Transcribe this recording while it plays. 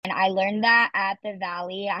And I learned that at the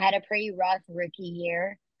Valley. I had a pretty rough rookie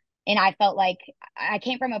year. And I felt like I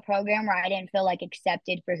came from a program where I didn't feel like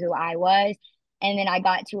accepted for who I was. And then I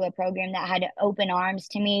got to a program that had open arms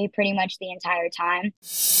to me pretty much the entire time.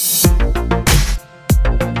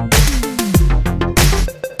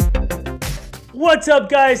 What's up,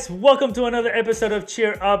 guys? Welcome to another episode of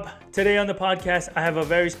Cheer Up. Today on the podcast, I have a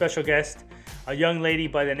very special guest, a young lady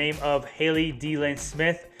by the name of Hailey D'Lynn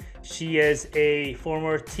Smith. She is a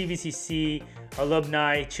former TVCC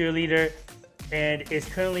alumni cheerleader and is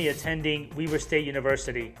currently attending Weber State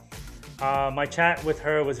University. My chat with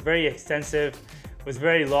her was very extensive, was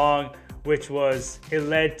very long, it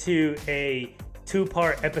led to a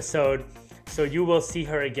two-part episode. So you will see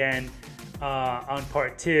her again on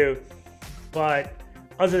part two. But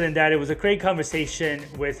other than that, it was a great conversation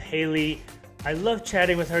with Hailey. I love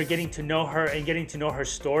chatting with her, getting to know her and getting to know her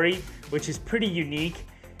story, which is pretty unique.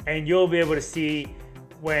 And you'll be able to see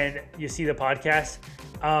when you see the podcast.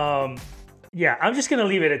 I'm just going to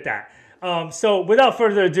leave it at that. So without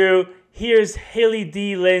further ado, here's Hailey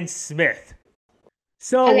D'Lynn Smith.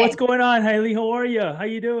 So Okay, what's going on, Hailey? How are you? How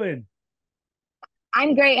you doing?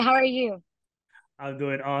 I'm great. How are you? I'm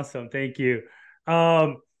doing awesome. Thank you.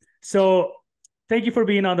 So thank you for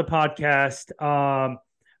being on the podcast.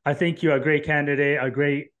 I think you're a great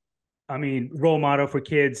candidate, role model for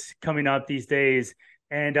kids coming up these days.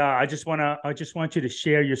 And I just want you to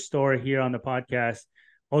share your story here on the podcast,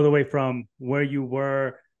 all the way from where you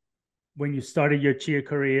were when you started your cheer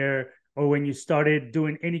career, or when you started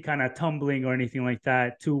doing any kind of tumbling or anything like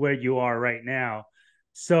that, to where you are right now.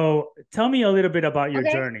 So tell me a little bit about your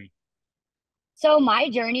Okay. journey. So my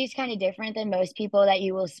journey is kind of different than most people that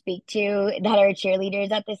you will speak to that are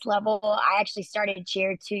cheerleaders at this level. I actually started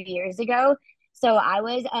cheer 2 years ago. So I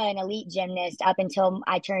was an elite gymnast up until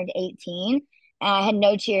I turned 18. And I had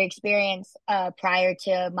no cheer experience prior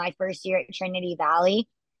to my first year at Trinity Valley.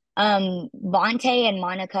 Vontae and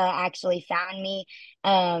Monica actually found me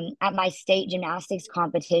at my state gymnastics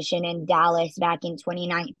competition in Dallas back in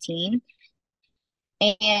 2019.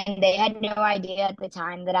 And they had no idea at the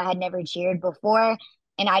time that I had never cheered before.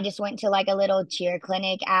 And I just went to like a little cheer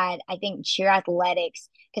clinic at, I think, Cheer Athletics,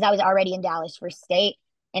 because I was already in Dallas for state.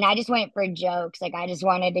 And I just went for jokes. Like, I just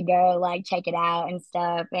wanted to go, like, check it out and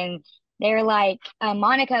stuff. And they were like,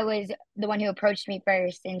 Monica was the one who approached me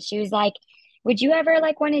first. And she was like, would you ever,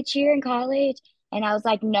 like, want to cheer in college? And I was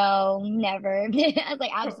like, no, never. I was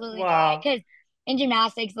like, absolutely not. Wow. Because in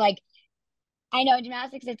gymnastics, like, I know in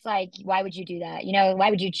gymnastics, it's like, why would you do that?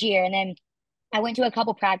 Why would you cheer? And then I went to a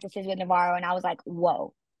couple practices with Navarro and I was like,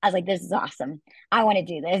 whoa. I was like, this is awesome. I want to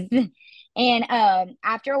do this. And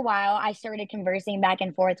after a while, I started conversing back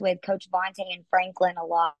and forth with Coach Vontae and Franklin a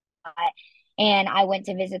lot. And I went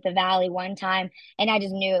to visit the Valley one time and I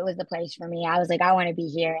just knew it was the place for me. I was like, I want to be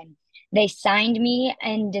here. And they signed me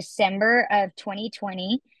in December of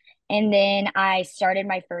 2020. And then I started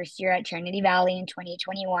my first year at Trinity Valley in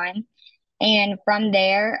 2021. And from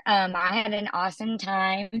there, I had an awesome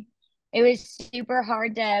time. It was super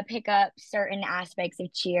hard to pick up certain aspects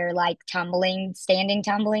of cheer, like tumbling, standing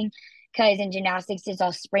tumbling, because in gymnastics it's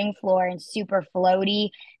all spring floor and super floaty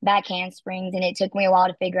back handsprings, and it took me a while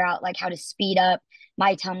to figure out like how to speed up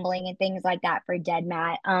my tumbling and things like that for dead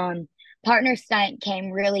mat. Partner stunt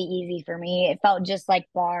came really easy for me. It felt just like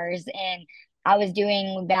bars, and I was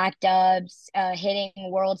doing back dubs, hitting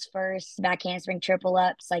world's first back handspring triple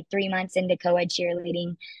ups like 3 months into co-ed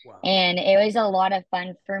cheerleading. Wow. And it was a lot of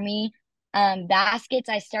fun for me. Baskets,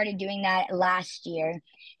 I started doing that last year.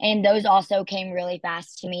 And those also came really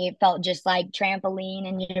fast to me. It felt just like trampoline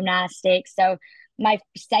and gymnastics. So my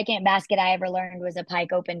second basket I ever learned was a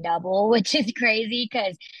pike open double, which is crazy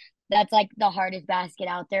because that's like the hardest basket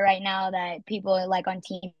out there right now that people like on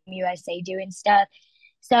Team USA do and stuff.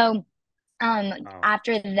 So Wow.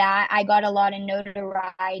 after that, I got a lot of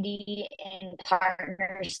notoriety in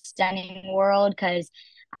partner stunning world because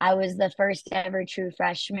I was the first ever true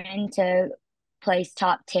freshman to place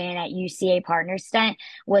top 10 at UCA partner stunt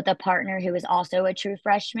with a partner who was also a true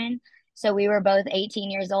freshman. So we were both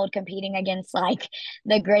 18 years old competing against like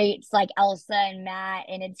the greats like Elsa and Matt.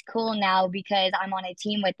 And it's cool now because I'm on a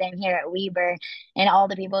team with them here at Weber, and all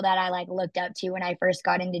the people that I like looked up to when I first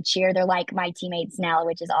got into cheer, they're like my teammates now,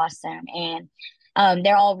 which is awesome. And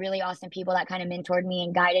they're all really awesome people that kind of mentored me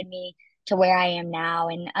and guided me to where I am now.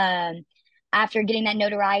 And after getting that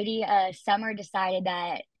notoriety, Summer decided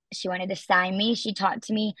that she wanted to sign me. She talked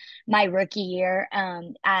to me my rookie year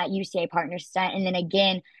at UCA Partner Stunt, and then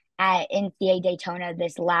again at NCAA Daytona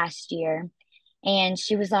this last year. And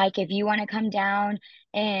she was like, if you want to come down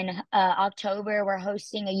in October, we're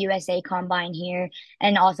hosting a USA Combine here,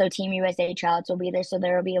 and also Team USA tryouts will be there. So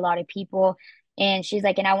there will be a lot of people. And she's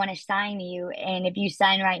like, and I want to sign you. And if you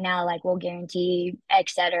sign right now, like we'll guarantee,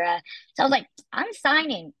 etc. So I was like, I'm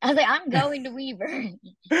signing. I was like, I'm going to Weaver.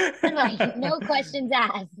 I was like, no questions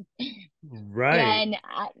asked. Yeah, Right. and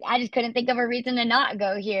I just couldn't think of a reason to not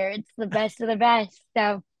go here. It's the best of the best.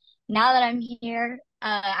 So now that I'm here,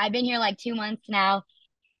 I've been here like 2 months now,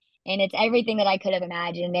 and it's everything that I could have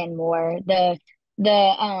imagined and more. The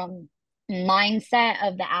mindset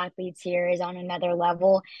of the athletes here is on another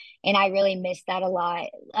level, and I really miss that a lot.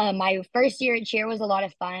 My first year at cheer was a lot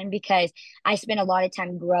of fun because I spent a lot of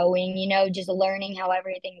time growing, just learning how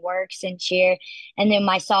everything works in cheer. And then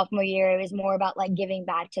my sophomore year, it was more about like giving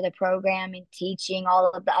back to the program and teaching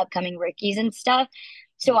all of the upcoming rookies and stuff.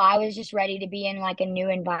 So I was just ready to be in like a new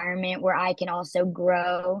environment where I can also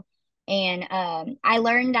grow, and I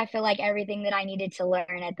learned, I feel like, everything that I needed to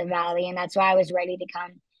learn at the Valley. And that's why I was ready to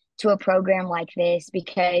come to a program like this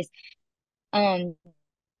because um,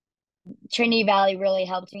 Trinity Valley really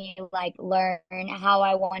helped me like learn how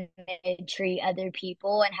I want to treat other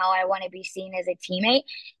people and how I want to be seen as a teammate.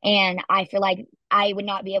 And I feel like I would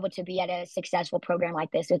not be able to be at a successful program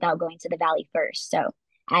like this without going to the Valley first. So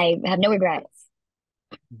I have no regrets.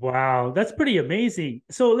 Wow, that's pretty amazing.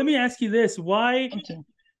 So let me ask you this: why, Thank you.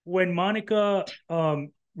 when Monica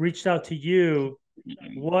reached out to you,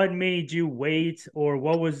 what made you wait, or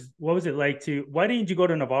what was it like to? Why didn't you go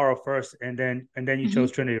to Navarro first, and then you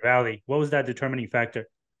chose Mhm. Trinity Valley? What was that determining factor?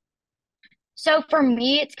 So for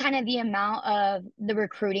me, it's kind of the amount of the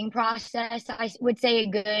recruiting process. Would say a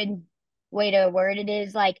good way to word it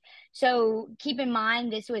is like, so keep in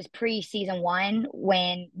mind, this was pre-season one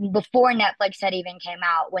when before Netflix had even came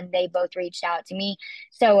out when they both reached out to me.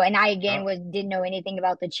 So, and I again Oh, didn't know anything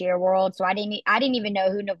about the cheer world. So I didn't even know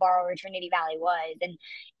who Navarro or Trinity Valley was.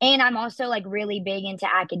 And I'm also like really big into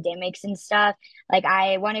academics and stuff. Like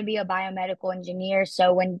I want to be a biomedical engineer.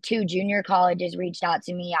 So when two junior colleges reached out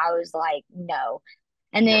to me, I was like, no.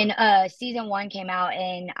 And then season one came out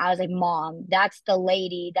and I was like, Mom, that's the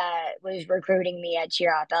lady that was recruiting me at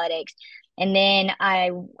Cheer Athletics. And then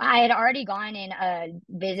I had already gone and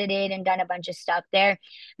visited and done a bunch of stuff there.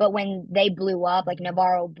 But when they blew up, like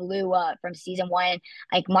Navarro blew up from season one,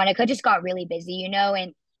 like Monica just got really busy,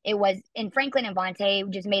 and it was and Franklin and Vontae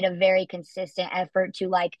just made a very consistent effort to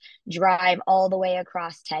like drive all the way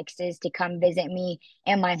across Texas to come visit me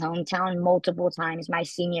in my hometown multiple times my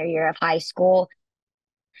senior year of high school.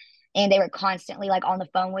 And they were constantly like on the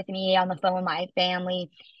phone with me, on the phone with my family.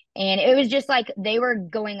 And it was just like they were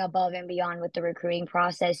going above and beyond with the recruiting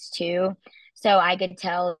process too. So I could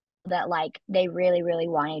tell that like they really, really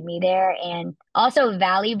wanted me there. And also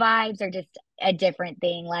Valley vibes are just a different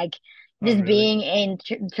thing. Like oh, just really? being in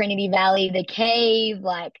Trinity Valley, the cave,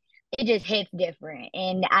 like it just hits different.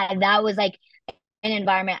 And that was like an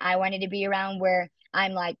environment I wanted to be around where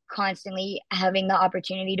I'm like constantly having the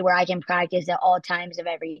opportunity to where I can practice at all times of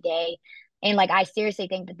every day. And like I seriously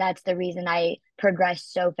think that that's the reason I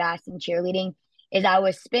progressed so fast in cheerleading is I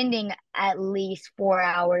was spending at least 4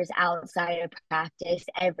 hours outside of practice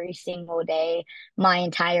every single day my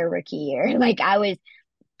entire rookie year. Like I was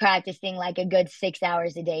practicing like a good 6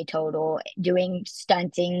 hours a day total, doing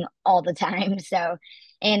stunting all the time. So,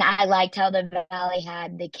 and I liked how the Valley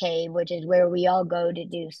had the cave, which is where we all go to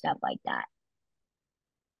do stuff like that.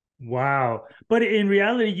 Wow. But in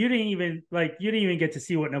reality, you didn't even get to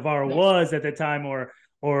see what Navarro Yes. was at the time,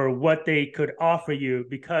 or what they could offer you,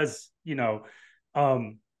 because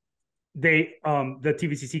um the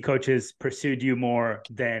TVCC coaches pursued you more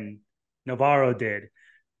than Navarro did.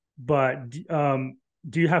 But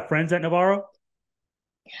do you have friends at Navarro?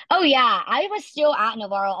 Oh yeah, I was still at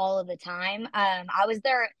Navarro all of the time. I was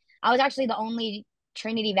there. I was actually the only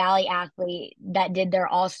Trinity Valley athlete that did their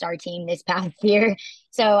all-star team this past year.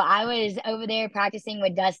 So I was over there practicing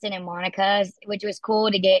with Dustin and Monica, which was cool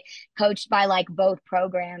to get coached by like both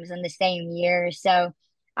programs in the same year. So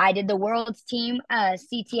I did the world's team.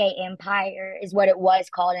 CTA Empire is what it was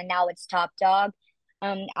called, and now it's Top Dog.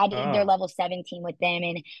 I did their Oh, level 17 with them,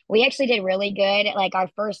 and we actually did really good. Like our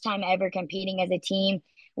first time ever competing as a team,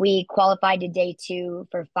 we qualified to day two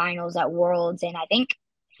for finals at Worlds, and I don't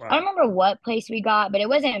wow. remember what place we got, but it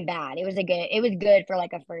wasn't bad. It was good for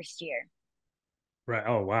like a first year. Right.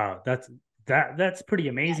 Oh, wow. That's pretty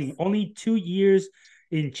amazing. Yes. Only 2 years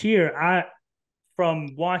in cheer.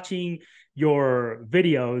 From watching your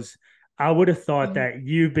videos, I would have thought Mhm. that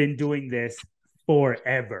you've been doing this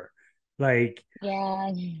forever. Like,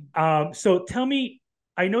 Yeah. so tell me,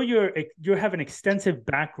 I know you have an extensive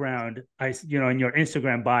background, in your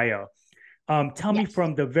Instagram bio. Tell me Yes.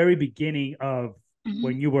 from the very beginning of Hmm.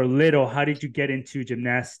 when you were little, how did you get into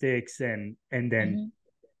gymnastics and then Hmm.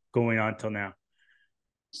 going on till now?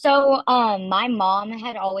 So, my mom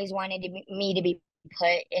had always wanted me to be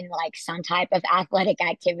put in like some type of athletic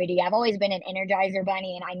activity. I've always been an Energizer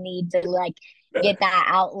bunny, and I need to like get that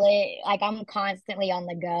outlet. Like I'm constantly on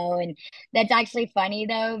the go, and that's actually funny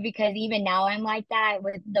though because even now I'm like that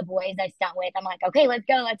with the boys I stunt with. I'm like, okay, let's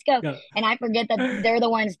go, Yeah. and I forget that they're the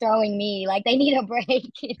ones throwing me. Like they need a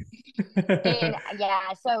break. And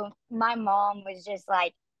yeah, so my mom was just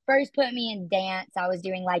like, first put me in dance. I was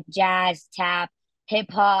doing like jazz, tap, hip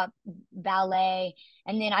hop, ballet,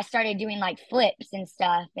 and then I started doing like flips and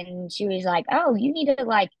stuff. And she was like, "Oh, you need to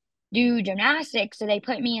like do gymnastics." So they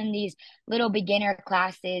put me in these little beginner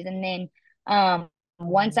classes, and then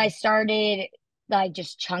once I started like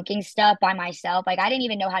just chunking stuff by myself, like I didn't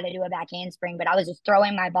even know how to do a back handspring, but I was just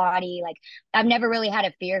throwing my body like I've never really had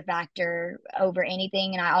a fear factor over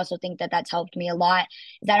anything. And I also think that that's helped me a lot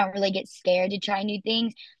is I don't really get scared to try new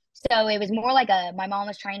things. So it was more like my mom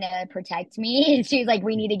was trying to protect me. And she was like,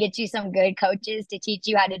 we need to get you some good coaches to teach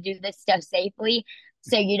you how to do this stuff safely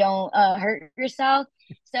so you don't hurt yourself.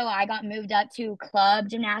 So I got moved up to club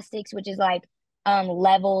gymnastics, which is like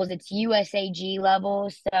levels. It's USAG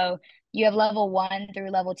levels. So you have level 1 through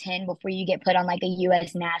level 10 before you get put on like a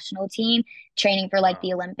US national team training for like Wow.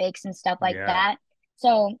 the Olympics and stuff like Yeah. that.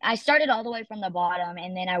 So I started all the way from the bottom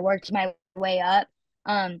and then I worked my way up.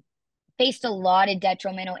 Um, Faced a lot of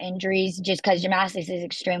detrimental injuries just because gymnastics is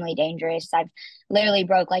extremely dangerous. I've literally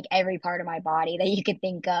broke like every part of my body that you could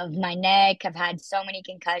think of. My neck, I've had so many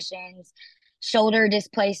concussions, shoulder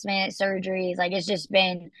displacement surgeries. Like it's just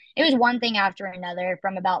been, it was one thing after another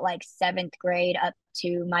from about like seventh grade up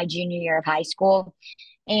to my junior year of high school.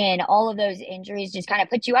 And all of those injuries just kind of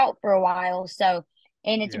put you out for a while. So,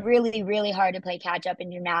 and it's Yeah. really, really hard to play catch up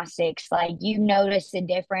in gymnastics. Like you notice the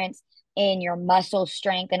difference in your muscle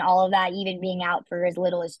strength and all of that, even being out for as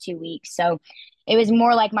little as 2 weeks. So it was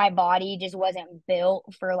more like my body just wasn't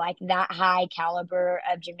built for like that high caliber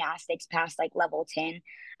of gymnastics past like level 10.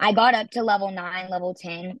 I got up to level 9, level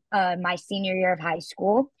 10, my senior year of high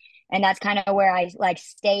school. And that's kind of where I like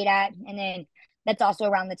stayed at. And then that's also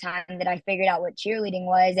around the time that I figured out what cheerleading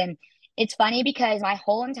was. And it's funny because my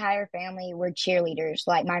whole entire family were cheerleaders,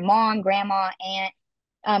 like my mom, grandma, aunt.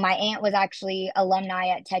 My aunt was actually alumni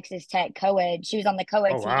at Texas Tech co-ed. She was on the Oh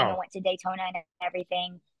co-ed team and wow. went to Daytona and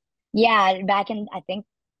everything. Yeah, back in I think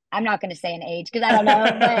I'm not going to say an age because I don't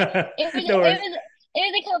know, but No worries.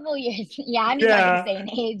 it was a couple years. Yeah, I'm just not going to Yeah. say an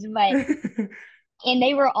age, but and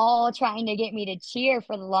they were all trying to get me to cheer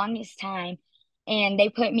for the longest time. And they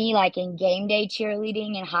put me like in game day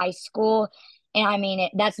cheerleading in high school. And I mean,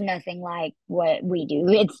 that's nothing like what we do.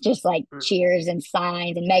 It's just like cheers and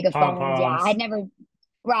signs and Pom megaphones. Yeah, I'd poms. never,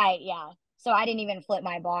 right. Yeah. So I didn't even flip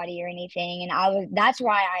my body or anything. And I was, that's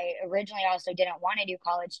why I originally also didn't want to do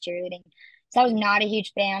college cheerleading. So I was not a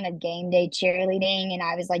huge fan of game day cheerleading. And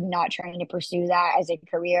I was like not trying to pursue that as a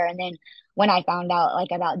career. And then when I found out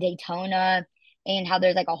like about Daytona, and how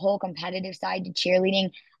there's like a whole competitive side to cheerleading.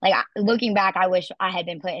 Like looking back, I wish I had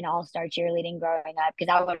been put in all-star cheerleading growing up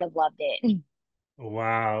because I would have loved it.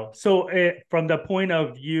 Wow. So, from the point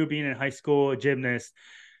of you being in high school, a gymnast,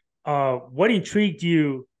 what intrigued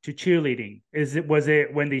you to cheerleading? Was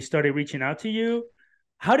it when they started reaching out to you?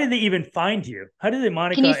 How did they even find you? How did they, Can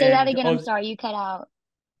Monica you say that and again? I'm oh, sorry, you cut out.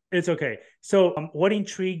 it's okay. So, what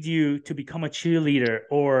intrigued you to become a cheerleader,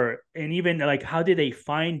 or and even like how did they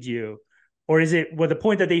find you, or is it well the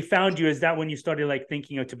point that they found you is that when you started like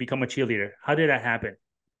thinking of to become a cheerleader? How did that happen?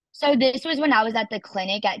 So this was when I was at the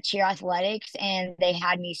clinic at Cheer Athletics, and they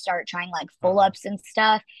had me start trying like Uh pull huh. ups and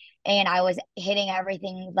stuff, and I was hitting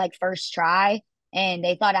everything like first try, and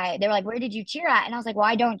they were like, "Where did you cheer at?" And I was like, "Well,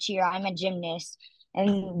 I don't cheer. I'm a gymnast."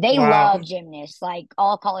 And they love Wow. gymnasts. Like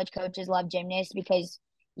all college coaches love gymnasts because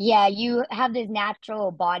yeah, you have this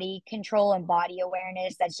natural body control and body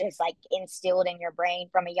awareness that's just like instilled in your brain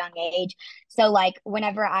from a young age. So like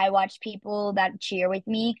whenever I watch people that cheer with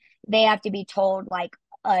me, they have to be told like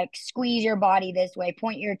squeeze your body this way,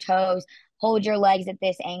 point your toes, hold your legs at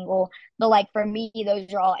this angle. But like for me,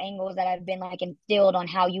 those are all angles that have been like instilled on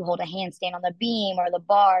how you hold a handstand on the beam or the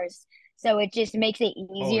bars. So it just makes it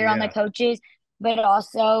Oh easier on the yeah. coaches. But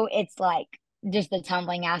also it's like just the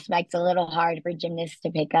tumbling aspect's a little hard for gymnasts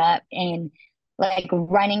to pick up. And like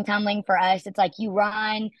running tumbling for us, it's like you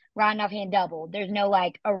run off hand double. There's no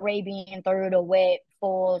like Arabian through to whip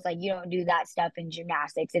fulls. Like you don't do that stuff in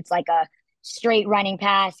gymnastics. It's like a straight running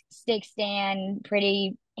pass, stick stand,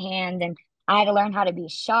 pretty hands. And I had to learn how to be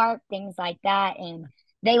sharp, things like that. And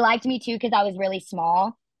they liked me too because I was really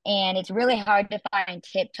small. and it's really hard to find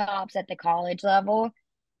tip tops at the college level.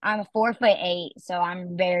 I'm 4'8", so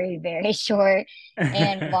I'm very, very short.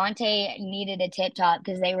 And Can Vontae needed a tip top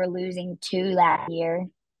because they were losing two that year.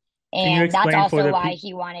 you And that's explain for also the why people?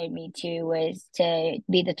 he wanted me to, was to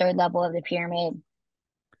be the third level of the pyramid.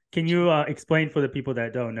 Can you explain for the people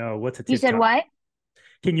that don't know what's a You tip said top? what?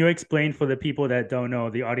 Can you explain for the people that don't know,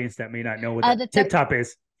 the audience that may not know what a The tip third, top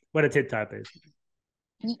is? What a tip top is?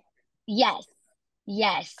 yes.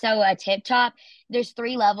 Yes. So a tip top, there's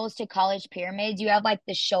three levels to college pyramids. You have like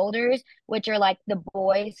the shoulders, which are like the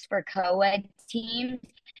boys for co-ed teams.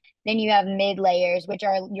 Then you have mid layers, which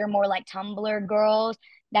are you're more like tumbler girls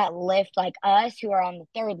that lift like us who are on the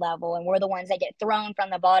third level, and we're the ones that get thrown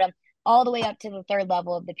from the bottom all the way up to the third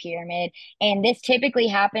level of the pyramid. And this typically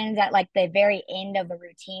happens at like the very end of the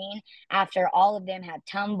routine after all of them have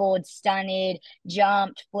tumbled, stunted,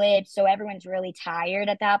 jumped, flipped. So everyone's really tired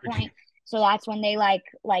at that point. So that's when they I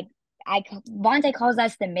Vontae calls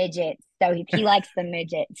us the midgets. So he likes the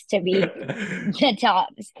midgets to be the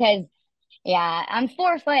tops because yeah, I'm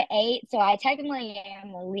 4'8", so I technically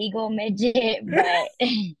am a legal midget, but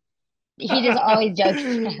he just always jokes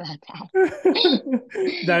about that.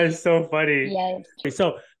 That is so funny. Yes.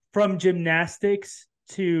 So from gymnastics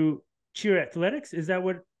to cheer athletics, is that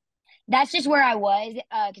what? That's just where I was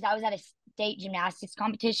because I was at a state gymnastics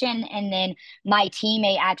competition, and then my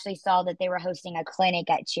teammate actually saw that they were hosting a clinic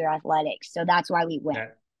at cheer athletics, so that's why we went.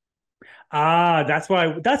 That that's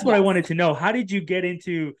what I Yes. wanted to know. How did you get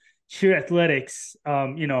into cheer athletics?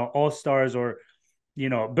 All stars or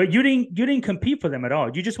but you didn't compete for them at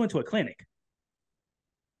all. You just went to a clinic.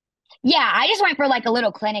 Yeah, I just went for like a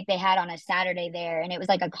little clinic they had on a Saturday there, and it was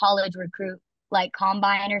like a college recruit like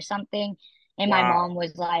combine or something. And my Wow. mom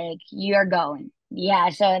was like, "You're going." Yeah,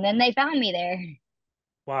 so and then they found me there.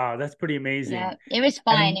 Wow, that's pretty amazing. Yeah, it was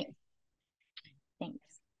fun. And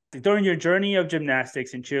Thanks. during your journey of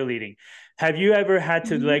gymnastics and cheerleading, have you ever had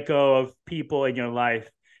to hmm let go of people in your life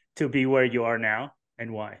to be where you are now,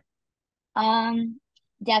 and why? Um,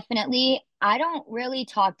 Definitely. I don't really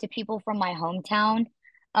talk to people from my hometown.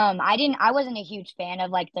 I wasn't a huge fan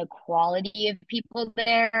of like the quality of people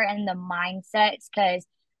there and the mindsets because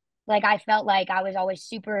like I felt like I was always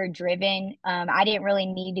super driven. I didn't really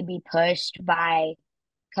need to be pushed by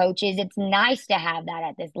coaches. It's nice to have that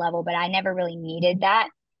at this level, but I never really needed that.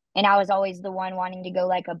 And I was always the one wanting to go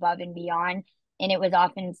like above and beyond. And it was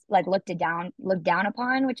often like looked down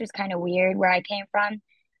upon, which was kind of weird where I came from.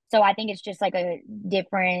 So I think it's just like a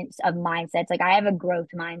difference of mindsets. Like I have a growth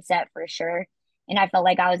mindset for sure. And I felt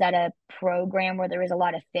like I was at a program where there was a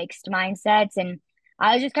lot of fixed mindsets. And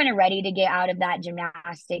I was just kind of ready to get out of that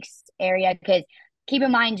gymnastics area because keep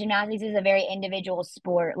in mind gymnastics is a very individual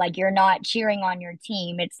sport. Like you're not cheering on your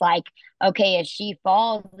team. It's like, okay, if she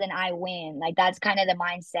falls then I win. Like that's kind of the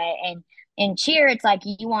mindset. And in cheer it's like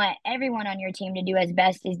you want everyone on your team to do as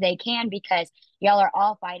best as they can because y'all are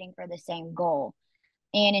all fighting for the same goal.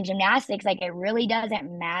 And in gymnastics, like it really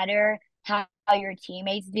doesn't matter how your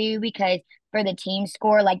teammates do because for the team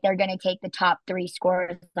score, like they're going to take the top three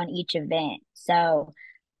scores on each event. So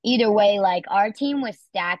either way, like our team was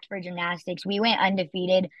stacked for gymnastics. We went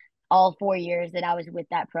undefeated all 4 years that I was with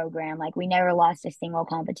that program. Like we never lost a single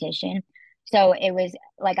competition. So it was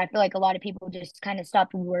like I feel like a lot of people just kind of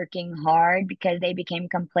stopped working hard because they became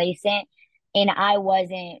complacent. And I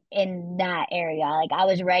wasn't in that area. Like I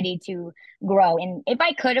was ready to grow. And if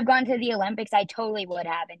I could have gone to the Olympics, I totally would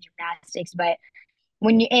have in gymnastics. But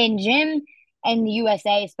when you in gym and the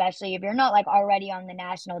USA, especially if you're not like already on the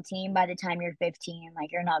national team by the time you're 15,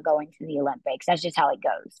 like you're not going to the Olympics. That's just how it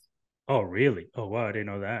goes. Oh, really? Oh, wow, I didn't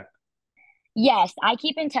know that. Yes, I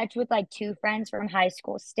keep in touch with like two friends from high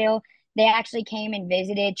school still. They actually came and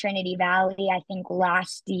visited Trinity Valley, I think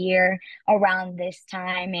last year around this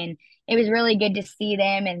time. And it was really good to see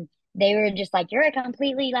them. And they were just like, you're a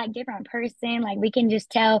completely like different person. Like we can just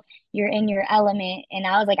tell you're in your element. And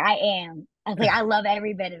I was like, I am. I was like, I love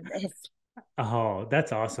every bit of this. Oh,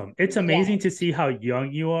 that's awesome. It's amazing Yes. to see how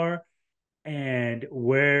young you are and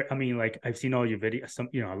where, I mean, like I've seen all your videos,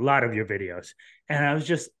 a lot of your videos, and I was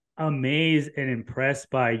just amazed and impressed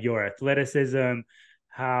by your athleticism,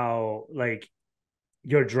 how like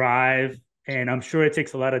your drive, and I'm sure it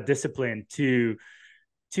takes a lot of discipline to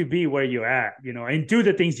be where you're at, and do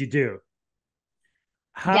the things you do.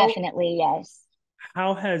 How Definitely, yes.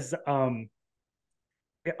 how has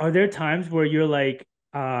are there times where you're like,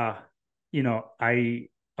 I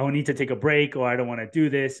need to take a break, or I don't want to do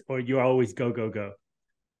this, or you're always go, go, go?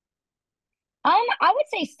 I would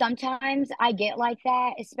say sometimes I get like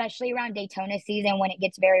that, especially around Daytona season when it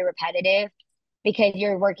gets very repetitive because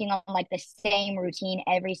you're working on like the same routine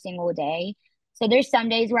every single day. So there's some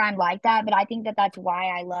days where I'm like that, but I think that that's why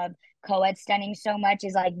I love co-ed stunning so much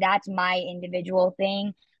is like that's my individual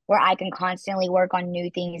thing where I can constantly work on new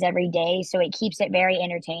things every day. So it keeps it very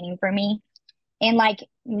entertaining for me. And like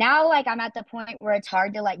now, like I'm at the point where it's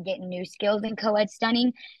hard to like get new skills in co-ed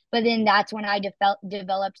stunning. But then that's when I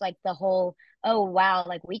developed like the whole, oh wow,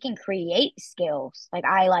 like we can create skills. Like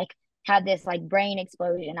I like had this like brain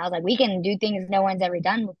explosion. I was like, we can do things no one's ever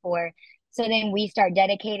done before. So then we start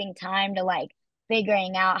dedicating time to like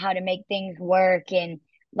figuring out how to make things work and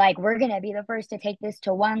like we're gonna be the first to take this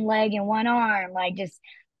to one leg and one arm, like just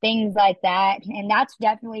things like that. And that's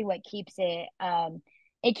definitely what keeps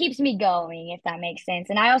it keeps me going, if that makes sense.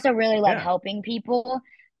 And I also really love Yeah. helping people.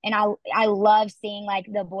 And I love seeing like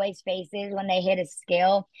the boys' faces when they hit a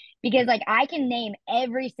skill because like I can name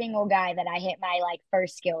every single guy that I hit my like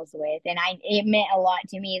first skills with. And I it meant a lot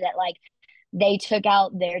to me that like they took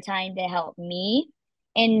out their time to help me.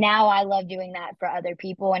 And now I love doing that for other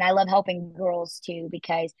people. And I love helping girls too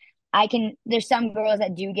because there's some girls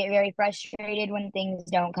that do get very frustrated when things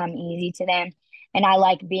don't come easy to them. And I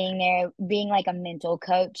like being there, being like a mental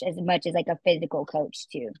coach as much as like a physical coach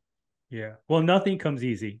too. Yeah. Well, nothing comes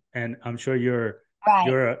easy, and I'm sure Right.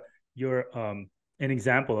 you're you're an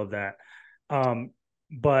example of that. Um,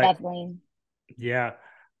 but Definitely. yeah,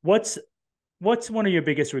 what's what's one of your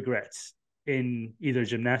biggest regrets in either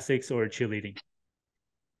gymnastics or cheerleading?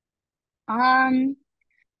 Um,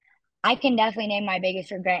 I can definitely name my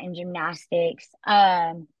biggest regret in gymnastics.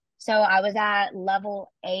 So I was at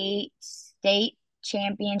level 8 state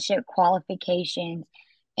championship qualifications,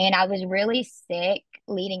 and I was really sick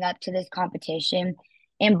leading up to this competition.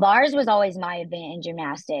 And bars was always my event in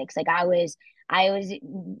gymnastics. Like I was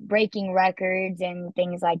breaking records and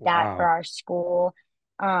things like that for Wow. our school.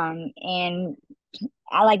 And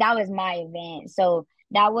I like that was my event. So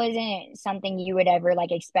that wasn't something you would ever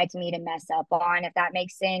like expect me to mess up on, if that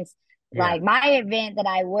makes sense. Yeah. Like my event that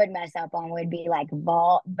I would mess up on would be like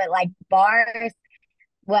vault, but like bars,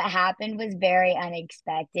 what happened was very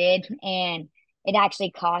unexpected and it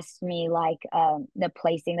actually cost me like the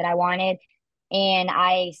placing that I wanted. And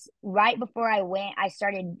right before I went, I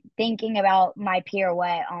started thinking about my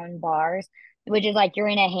pirouette on bars, which is like you're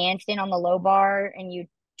in a handstand on the low bar and you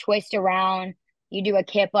twist around, you do a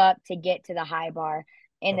kip up to get to the high bar.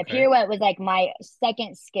 And the Okay. pirouette was like my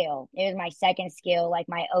second skill. It was my second skill, like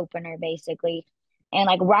my opener basically. And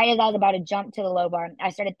like right as I was about to jump to the low bar,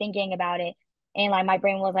 I started thinking about it. And like my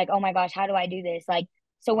brain was like, oh my gosh, how do I do this? Like,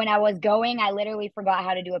 so when I was going, I literally forgot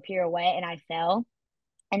how to do a pirouette and I fell.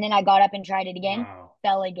 And then I got up and tried it again, Wow.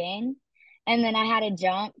 fell again. And then I had to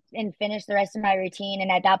jump and finish the rest of my routine.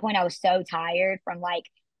 And at that point, I was so tired from like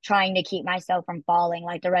trying to keep myself from falling.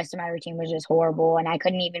 Like the rest of my routine was just horrible. And I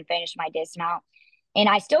couldn't even finish my dismount. And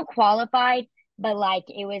I still qualified, but like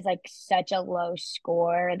it was like such a low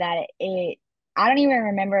score that I don't even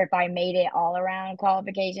remember if I made it all around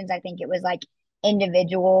qualifications. I think it was like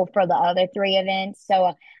individual for the other three events.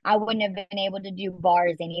 So I wouldn't have been able to do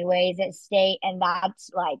bars anyways at state. And that's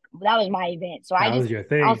like, that was my event. So That was your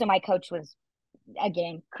thing. also my coach was,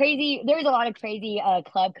 again, crazy. There's a lot of crazy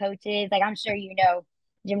club coaches. Like I'm sure you know,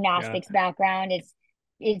 Yeah. gymnastics background.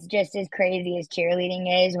 It's just as crazy as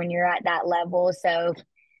cheerleading is when you're at that level. So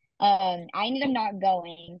I ended up not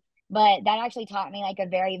going, but that actually taught me like a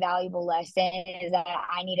very valuable lesson is that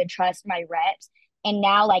I need to trust my reps. And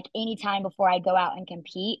now, like anytime before I go out and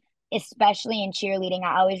compete, especially in cheerleading,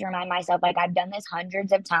 I always remind myself like I've done this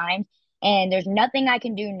hundreds of times and there's nothing I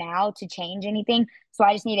can do now to change anything. So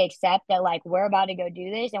I just need to accept that like we're about to go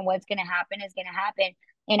do this and what's going to happen is going to happen.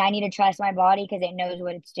 And I need to trust my body because it knows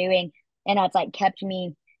what it's doing. And that's like kept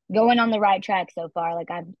me going on the right track so far. Like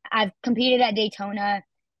I've competed at Daytona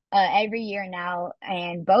every year now,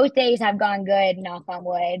 and both days have gone good, knock on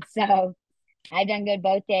wood. So I've done good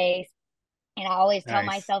both days. And I always tell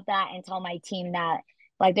Nice. myself that and tell my team that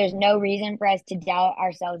like there's no reason for us to doubt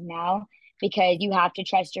ourselves now because you have to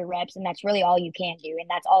trust your reps and that's really all you can do and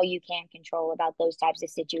that's all you can control about those types of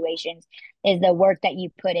situations is the work that you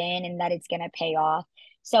put in and that it's going to pay off.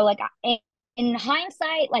 So like in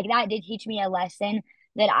hindsight, like that did teach me a lesson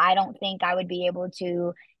that I don't think I would be able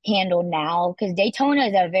to handle now because Daytona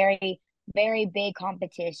is a very big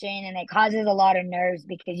competition and it causes a lot of nerves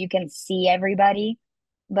because you can see everybody.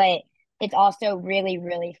 But it's also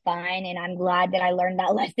really fun and I'm glad that I learned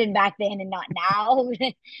that lesson back then and not now.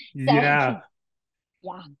 So Yeah.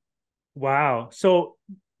 yeah, Wow. So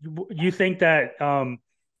you think that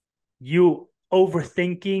you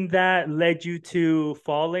overthinking that led you to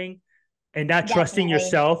falling and not trusting definitely.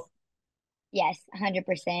 yourself? Yes,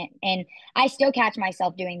 100%. And I still catch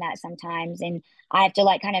myself doing that sometimes. And I have to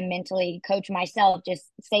like kind of mentally coach myself, just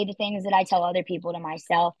say the things that I tell other people to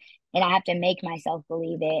myself. And I have to make myself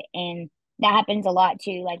believe it. And that happens a lot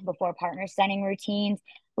too, like before partner stunning routines.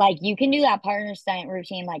 Like you can do that partner stunt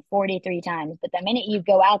routine like 43 times, but the minute you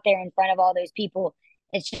go out there in front of all those people,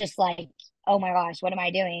 it's just like, oh my gosh, what am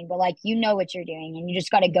I doing? But like, you know what you're doing, and you just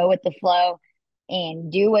got to go with the flow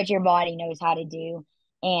and do what your body knows how to do.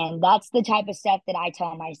 And that's the type of stuff that I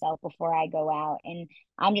tell myself before I go out. And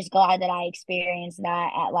I'm just glad that I experienced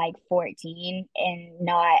that at like 14 and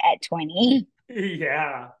not at 20.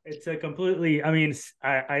 Yeah, it's a completely. I mean,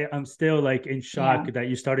 I'm still like in Yeah. shock that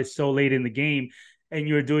you started so late in the game, and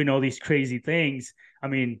you're doing all these crazy things. I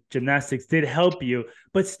mean, gymnastics did help you,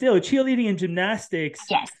 but still, cheerleading and gymnastics,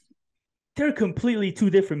 Yes, they're completely two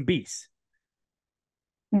different beasts.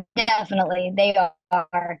 definitely. They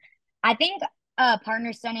are. I think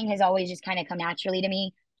partner stunning has always just kind of come naturally to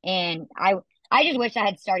me. And I just wish I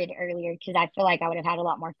had started earlier because I feel like I would have had a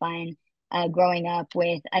lot more fun growing up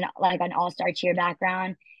with an all-star cheer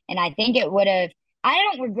background. And I think it would have, I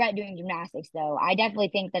don't regret doing gymnastics though. I definitely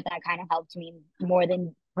think that that kind of helped me more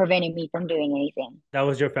than preventing me from doing anything. That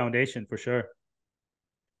was your foundation for sure.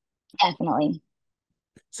 Definitely.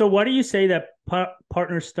 So, why do you say that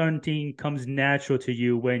partner stunting comes natural to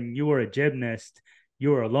you when you were a gymnast?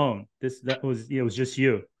 You were alone. It was just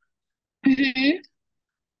you. Mhm.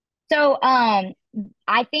 So,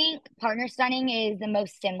 I think partner stunning is the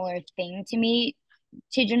most similar thing to me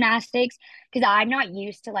to gymnastics because I'm not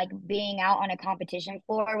used to like being out on a competition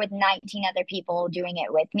floor with 19 other people doing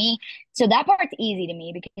it with me. So that part's easy to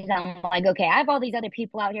me because I'm like, okay, I have all these other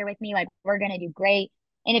people out here with me. Like, we're gonna do great.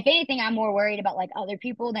 And if anything, I'm more worried about like other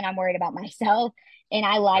people than I'm worried about myself. And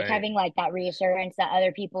I like Right. having like that reassurance that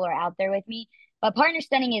other people are out there with me. But partner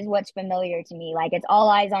stunning is what's familiar to me. Like it's all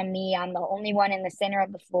eyes on me. I'm the only one in the center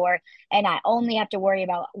of the floor, and I only have to worry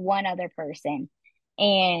about one other person.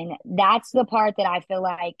 And that's the part that I feel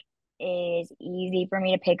like is easy for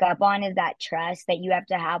me to pick up on is that trust that you have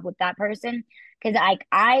to have with that person. Cause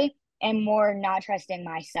I am more not trusting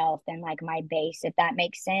myself than like my base, if that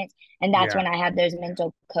makes sense. And that's Yeah. when I have those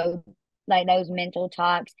mental code, like those mental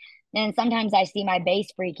talks. And sometimes I see my base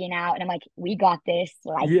freaking out and I'm like, we got this.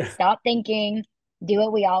 Like, Yeah. stop thinking, do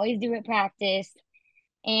what we always do at practice.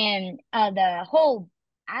 And the whole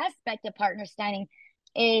aspect of partner stunning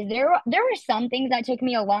is there were some things that took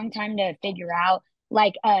me a long time to figure out,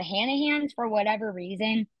 like Hanahan's for whatever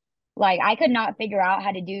reason. Like I could not figure out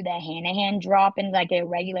how to do the Hanahan drop in like a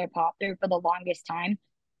regular pop through for the longest time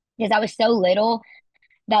because I was so little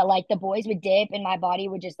that like the boys would dip and my body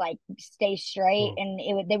would just like stay straight Oh, and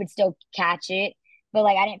it would they would still catch it. But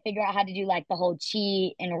like I didn't figure out how to do like the whole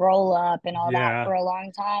cheat and roll up and all that yeah. for a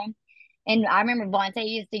long time. And I remember Vontae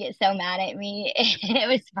used to get so mad at me. It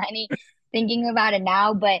was funny thinking about it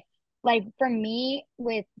now. But like for me,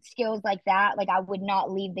 with skills like that, like I would not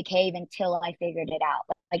leave the cave until I figured it out.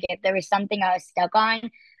 Like if there was something I was stuck on,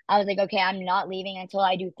 I was like, okay, I'm not leaving until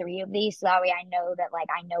I do three of these. So that way I know that like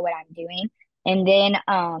I know what I'm doing. And then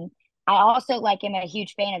I also like am a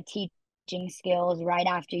huge fan of teaching skills right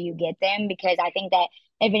after you get them because I think that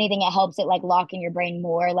if anything, it helps it like lock in your brain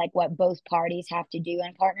more like what both parties have to do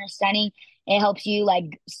in partner study. It helps you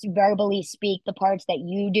like verbally speak the parts that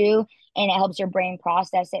you do, and it helps your brain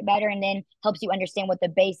process it better, and then helps you understand what the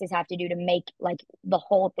bases have to do to make like the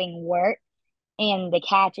whole thing work and the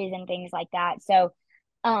catches and things like that. So,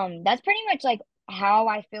 that's pretty much like how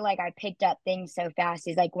I feel like I picked up things so fast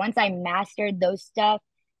is like once I mastered those stuff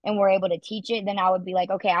and were able to teach it, then I would be like,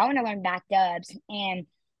 okay, I want to learn back dubs. And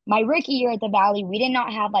my rookie year at the Valley, we did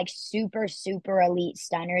not have like super, super elite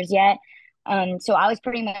stunners yet. So I was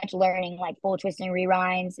pretty much learning like full twist and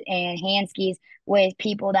rewinds and hand skis with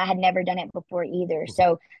people that had never done it before either.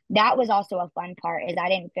 So that was also a fun part is I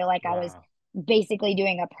didn't feel like I was Wow. basically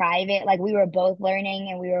doing a private, like we were both learning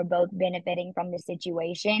and we were both benefiting from the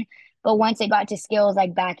situation. But once it got to skills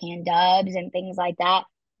like backhand dubs and things like that,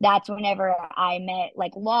 that's whenever I met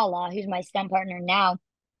like Lala, who's my STEM partner now.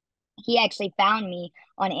 He actually found me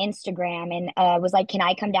on Instagram and was like, can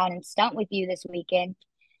I come down and stunt with you this weekend?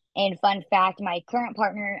 And fun fact, my current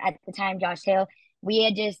partner at the time, Josh Hill, we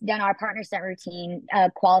had just done our partner stunt routine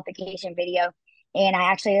qualification video, and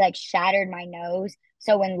I actually like shattered my nose.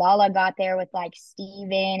 So when Lala got there with like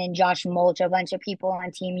Steven and Josh Mulch, a bunch of people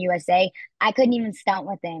on Team USA, I couldn't even stunt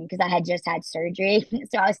with them because I had just had surgery.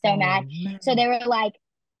 So I was so Oh mad. So man. they were like,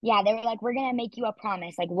 yeah, they were like, we're gonna make you a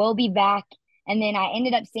promise. Like we'll be back. And then I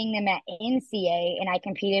ended up seeing them at NCA and I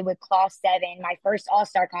competed with Class 7, my first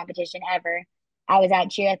all-star competition ever. I was at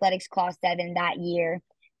cheer athletics class 7 that year.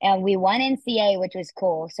 and we won NCA, which was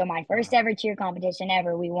cool. So my first ever cheer competition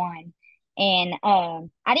ever, we won. And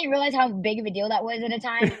I didn't realize how big of a deal that was at the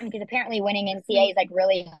time because apparently winning NCA is like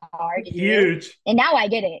really hard to do. Huge. And now I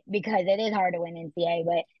get it because it is hard to win NCA,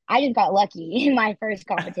 but I just got lucky in my first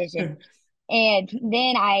competition. And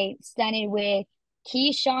then I stunted with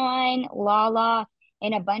Keyshawn, Lala,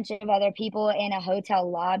 and a bunch of other people in a hotel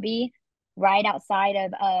lobby right outside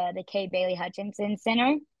of the Kay Bailey Hutchinson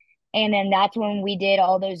Center. And then that's when we did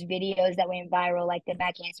all those videos that went viral, like the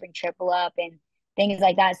back handspring triple up and things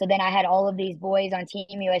like that. So then I had all of these boys on Team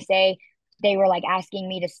USA. They were like asking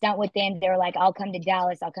me to stunt with them. They were like, I'll come to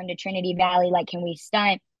Dallas, I'll come to Trinity Valley. Like, can we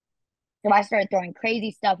stunt? So I started throwing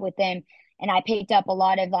crazy stuff with them, and I picked up a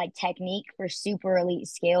lot of like technique for super elite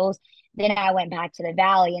skills. Then I went back to the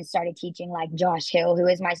valley and started teaching like Josh Hill, who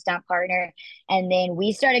is my stunt partner. And then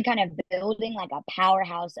we started kind of building like a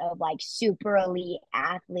powerhouse of like super elite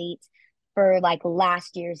athletes for like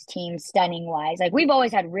last year's team stunning wise. Like we've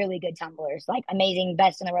always had really good tumblers, like amazing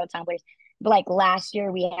best in the world tumblers. But like last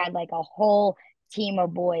year we had like a whole team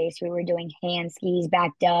of boys who were doing hand skis,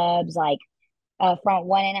 back dubs, like front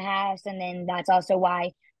 1.5s. And then that's also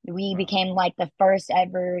why we Wow. became like the first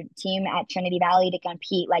ever team at Trinity Valley to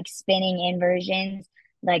compete like spinning inversions,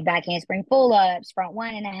 like back handspring pull ups, front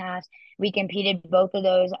 1.5s. We competed both of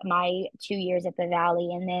those my 2 years at the Valley.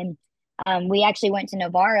 And then we actually went to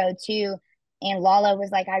Navarro too. And Lala was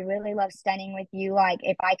like, I really love stunning with you. Like,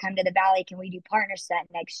 if I come to the Valley, can we do partner stunt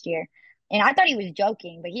next year? And I thought he was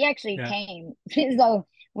joking, but he actually Yeah. came. So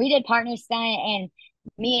we did partner stunt, and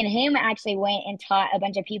me and him actually went and taught a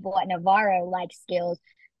bunch of people at Navarro like skills.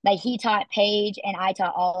 Like he taught Paige and I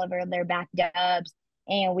taught Oliver their back dubs.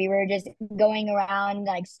 And we were just going around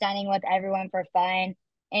like stunning with everyone for fun.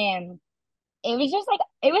 And it was just like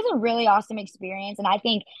it was a really awesome experience. And I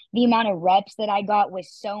think the amount of reps that I got with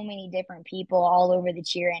so many different people all over the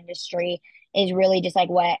cheer industry is really just like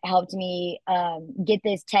what helped me get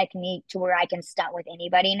this technique to where I can stunt with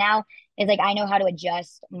anybody now. Is like I know how to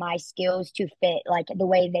adjust my skills to fit like the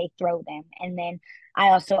way they throw them. And then I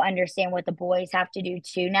also understand what the boys have to do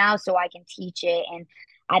too now, so I can teach it. And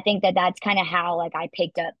I think that that's kind of how like I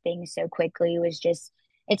picked up things so quickly, was just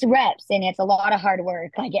it's reps and it's a lot of hard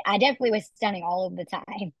work. Like I definitely was stunning all of the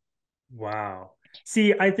time. Wow.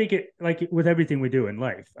 See, I think it like with everything we do in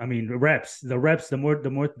life. I mean, the reps, the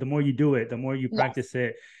more you do it, the more you Yes. practice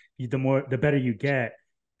it, the better you get.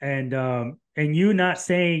 And you not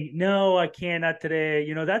saying, no, I can't, not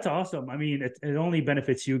today, that's awesome. I mean, it only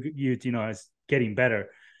benefits you as getting better.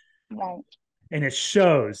 Right. And it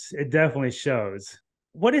shows, it definitely shows.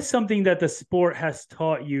 What is something that the sport has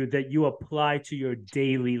taught you that you apply to your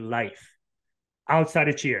daily life outside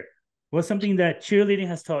of cheer? What's something that cheerleading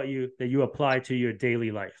has taught you that you apply to your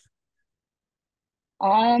daily life?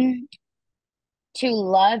 Um, to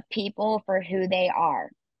love people for who they are.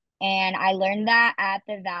 And I learned that at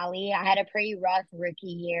the Valley. I had a pretty rough rookie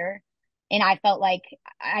year. And I felt like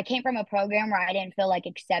I came from a program where I didn't feel like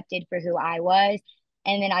accepted for who I was.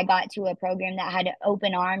 And then I got to a program that had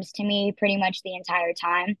open arms to me pretty much the entire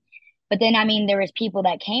time. But then, I mean, there was people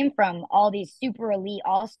that came from all these super elite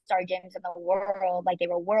all-star gyms in the world. Like they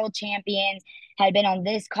were world champions, had been on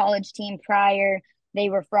this college team prior. They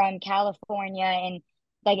were from California, and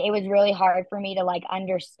like it was really hard for me to like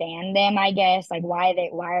understand them, I guess. Like why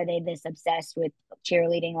are they this obsessed with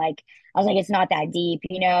cheerleading? Like I was like, it's not that deep,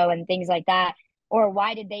 and things like that. Or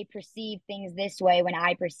why did they perceive things this way when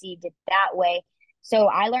I perceived it that way? So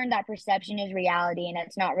I learned that perception is reality, and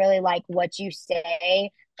it's not really like what you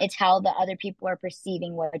say, it's how the other people are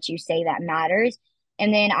perceiving what you say that matters.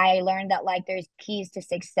 And then I learned that like there's keys to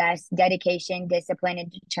success: dedication, discipline,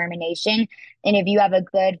 and determination. And if you have a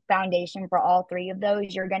good foundation for all three of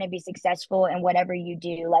those, you're going to be successful in whatever you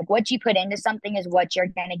do. Like what you put into something is what you're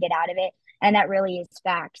going to get out of it. And that really is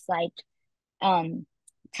facts. Like um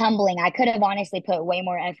tumbling, I could have honestly put way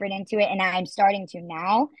more effort into it, and I'm starting to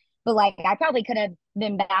now. But like I probably could have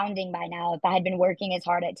been bounding by now if I had been working as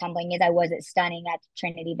hard at tumbling as I was at stunning at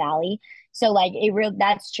Trinity Valley. So like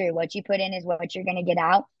that's true. What you put in is what you're going to get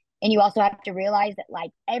out. And you also have to realize that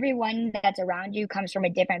like everyone that's around you comes from a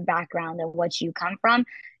different background than what you come from.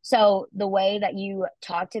 So the way that you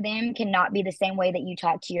talk to them cannot be the same way that you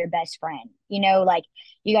talk to your best friend. Like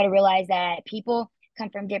you got to realize that people come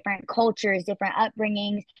from different cultures, different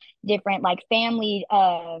upbringings, different like family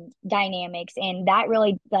dynamics, and that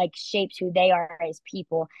really like shapes who they are as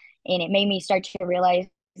people. And it made me start to realize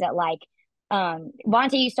that like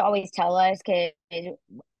Vontae used to always tell us, because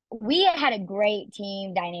we had a great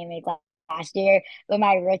team dynamic last year, but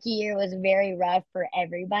my rookie year was very rough for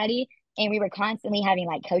everybody. and we were constantly having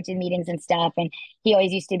like coaches meetings and stuff. And he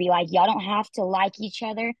always used to be like, y'all don't have to like each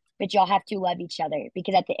other, but y'all have to love each other,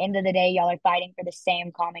 because at the end of the day, y'all are fighting for the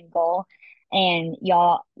same common goal. And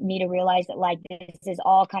y'all need to realize that like this is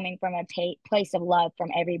all coming from a place of love from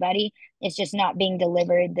everybody. It's just not being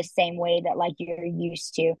delivered the same way that like you're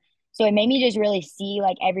used to. So it made me just really see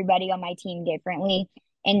like everybody on my team differently.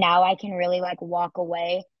 And now I can really like walk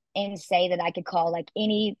away and say that I could call like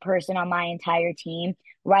any person on my entire team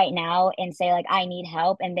right now and say like I need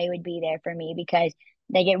help, and they would be there for me, because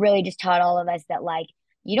they get really just taught all of us that like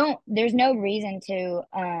you don't there's no reason to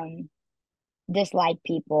dislike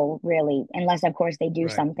people really, unless of course they do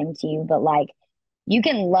Right. something to you. But like you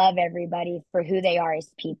can love everybody for who they are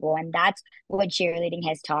as people, and that's what cheerleading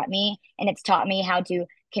has taught me. And it's taught me how to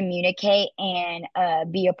communicate and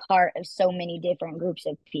be a part of so many different groups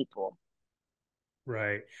of people.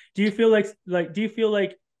 Right. Do you feel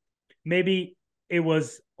like maybe it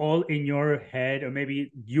was all in your head, or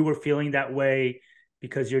maybe you were feeling that way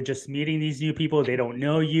because you're just meeting these new people, they don't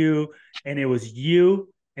know you, and it was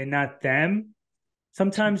you and not them?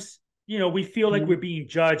 Sometimes, we feel like we're Mhm. being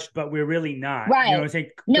judged, but we're really not. You know Right. what I'm saying?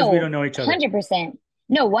 Because we No, don't know each other. 100%.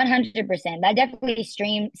 No, 100%. That definitely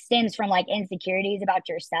stems from like insecurities about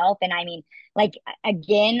yourself. And I mean, like,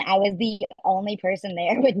 again, I was the only person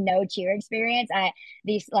there with no cheer experience.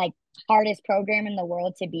 These like hardest program in the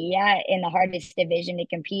world to be at, in the hardest division to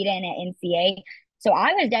compete in at NCA. So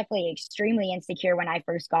I was definitely extremely insecure when I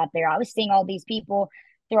first got there. I was seeing all these people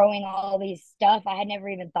throwing all these stuff I had never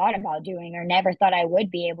even thought about doing or never thought I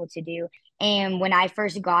would be able to do. And when I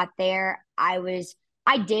first got there,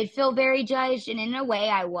 I did feel very judged. And in a way,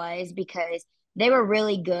 I was, because they were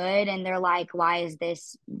really good. And they're like, why is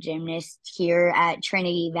this gymnast here at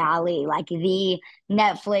Trinity Valley? Like the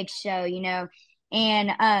Netflix show, you know?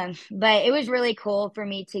 And, but it was really cool for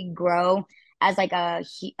me to grow as like a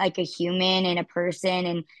human and a person,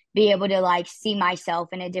 and be able to like see myself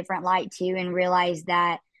in a different light too, and realize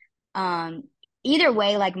that um either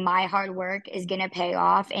way like my hard work is going to pay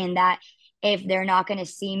off, and that if they're not going to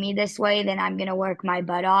see me this way, then I'm going to work my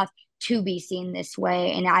butt off to be seen this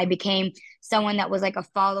way. And I became someone that was like a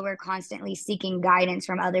follower, constantly seeking guidance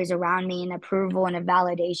from others around me and approval and a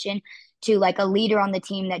validation, to like a leader on the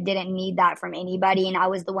team that didn't need that from anybody, and I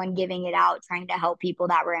was the one giving it out, trying to help people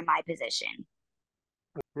that were in my position.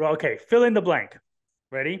 Well, okay, fill in the blank.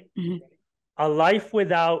 Ready? Mhm. A life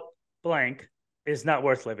without blank is not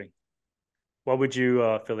worth living. What would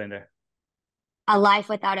you fill in there? A life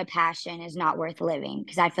without a passion is not worth living,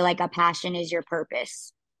 because I feel like a passion is your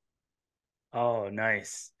purpose. Oh,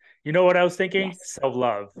 nice. You know what I was thinking? Yes.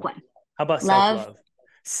 Self-love. What? How about Love, self-love?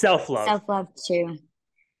 Self-love. self-love too.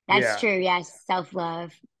 That's Yeah. true. Yes,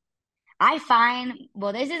 self-love. I find,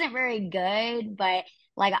 well, this isn't very good, but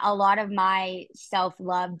like a lot of my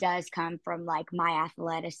self-love does come from like my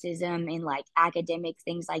athleticism and like academics,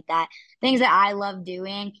 things like that. Things that I love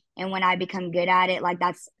doing. And when I become good at it, like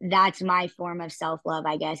that's my form of self-love,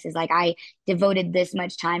 I guess, is like I devoted this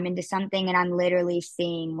much time into something, and I'm literally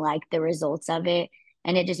seeing like the results of it.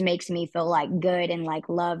 And it just makes me feel like good and like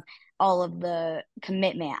love all of the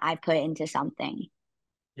commitment I put into something.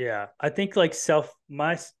 Yeah. I think like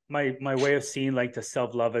my way of seeing like the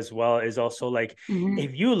self-love as well is also like, Hmm.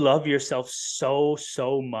 if you love yourself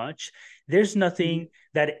so much, there's Hmm. nothing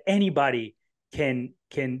that anybody can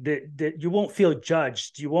that you won't feel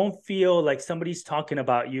judged. You won't feel like somebody's talking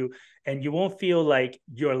about you, and you won't feel like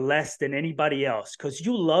you're less than anybody else, because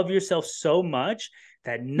you love yourself so much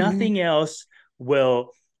that Hmm. nothing else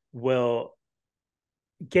will will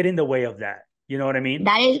get in the way of that. You know what I mean?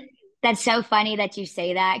 That is that's so funny that you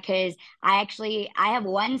say that, because I have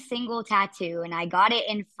one single tattoo, and I got it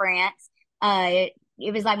in France.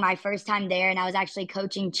 It was like my first time there, and I was actually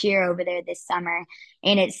coaching cheer over there this summer,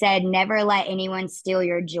 and it said, "Never let anyone steal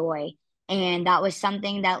your joy." And that was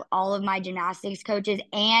something that all of my gymnastics coaches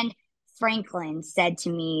and Franklin said to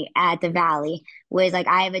me at the Valley, was like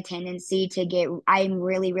I have a tendency to I'm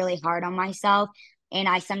really really hard on myself, and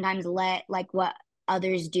I sometimes let like what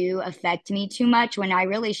others do affect me too much when I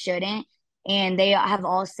really shouldn't. And they have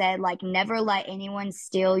all said, like, never let anyone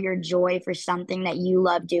steal your joy for something that you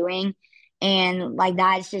love doing. And like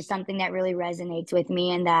that's just something that really resonates with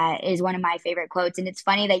me. And that is one of my favorite quotes. And it's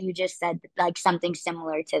funny that you just said like something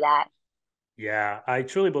similar to that. Yeah, I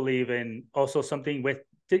truly believe in also something with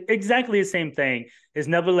exactly the same thing is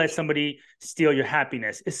never let somebody steal your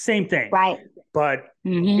happiness. It's the same thing, Right. but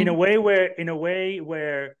Mm-hmm. in a way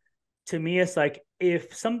where to me it's like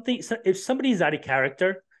if somebody's out of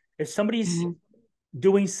character, if somebody's Mm-hmm.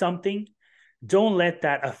 doing something don't let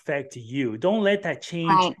that affect you. Don't let that change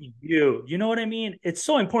Right. you. You know what I mean? It's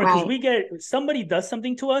so important because Right. we get somebody does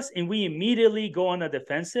something to us and we immediately go on the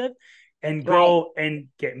defensive and Right. go and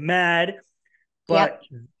get mad. Yep. But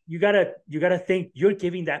you gotta think you're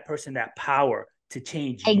giving that person that power to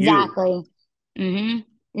change you. Exactly. hmm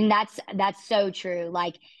And that's so true.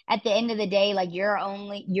 Like at the end of the day, like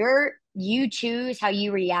you choose how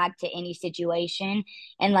you react to any situation.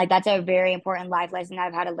 And like that's a very important life lesson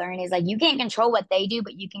I've had to learn is like you can't control what they do,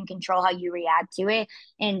 but you can control how you react to it.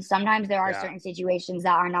 And sometimes there are Yeah. certain situations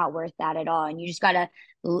that are not worth that at all. And you just gotta,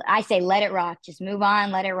 I say, let it rock. Just move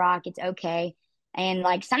on, let it rock. It's okay. And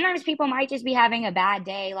like sometimes people might just be having a bad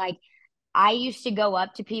day. Like I used to go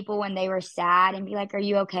up to people when they were sad and be like, "Are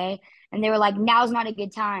you okay?" And they were like, "Now's not a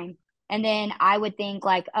good time." And then I would think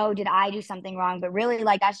like, "Oh, did I do something wrong?" But really,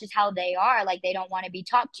 like that's just how they are. Like they don't want to be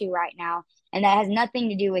talked to right now, and that has nothing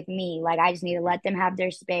to do with me. Like I just need to let them have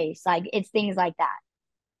their space. Like it's things like that.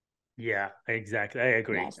 Yeah, exactly. I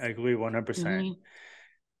agree. Yes. I agree 100%. hmm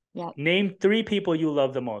Yep. Name three people you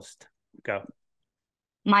love the most. Go.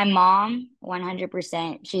 My mom,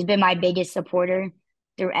 100%. She's been my biggest supporter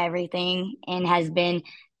through everything and has been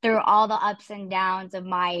through all the ups and downs of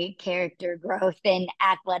my character growth and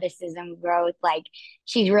athleticism growth. Like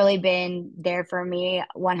she's really been there for me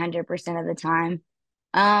 100% of the time.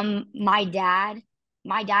 My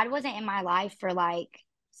dad wasn't in my life for like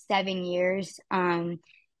 7 years.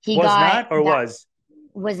 He Was got not or was?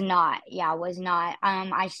 was not, yeah, was not.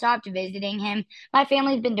 I stopped visiting him. My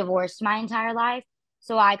family's been divorced my entire life,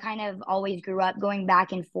 so I kind of always grew up going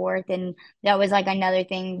back and forth, and that was like another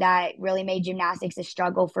thing that really made gymnastics a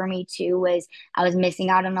struggle for me too, was I was missing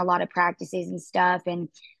out on a lot of practices and stuff, and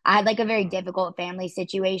I had like a very difficult family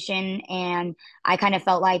situation, and I kind of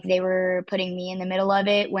felt like they were putting me in the middle of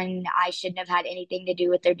it when I shouldn't have had anything to do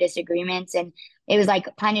with their disagreements, and it was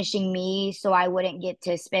like punishing me so I wouldn't get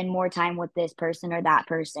to spend more time with this person or that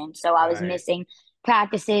person. So I was Right. missing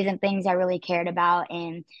practices and things I really cared about.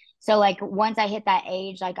 And so like once I hit that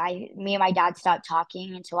age, like me and my dad stopped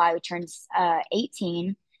talking until I turned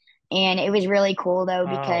 18. And it was really cool though Oh,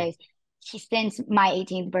 because since my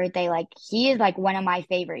 18th birthday, like he is like one of my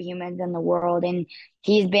favorite humans in the world, and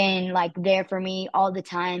he's been like there for me all the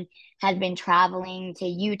time. Has been traveling to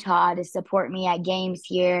Utah to support me at games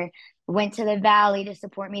here. Went to the Valley to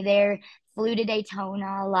support me there. Flew to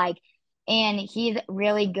Daytona, like, and he's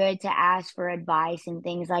really good to ask for advice and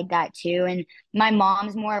things like that too. And my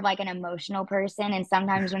mom's more of like an emotional person, and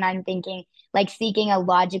sometimes when I'm thinking like seeking a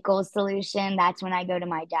logical solution, that's when I go to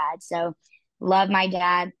my dad. So love my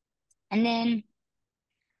dad. And then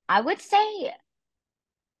I would say,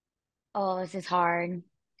 oh, this is hard.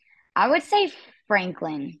 I would say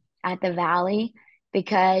Franklin at the Valley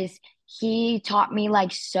because he taught me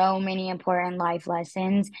like so many important life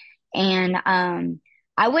lessons. And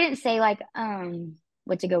I wouldn't say like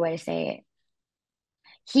what's a good way to say it?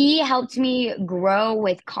 He helped me grow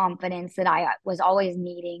with confidence that I was always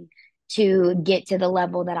needing to get to the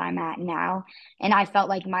level that I'm at now. And I felt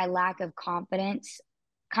like my lack of confidence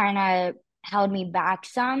kind of held me back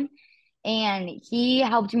some. And he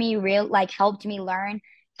helped me learn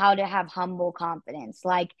how to have humble confidence.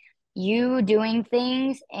 Like you doing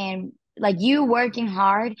things and like you working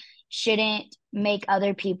hard shouldn't make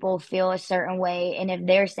other people feel a certain way. And if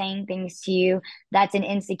they're saying things to you, that's an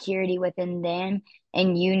insecurity within them,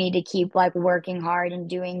 and you need to keep like working hard and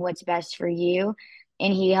doing what's best for you.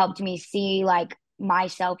 And he helped me see like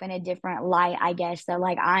myself in a different light, I guess, that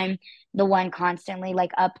like I'm the one constantly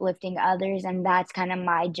like uplifting others, and that's kind of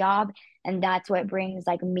my job. And that's what brings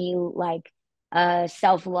like me like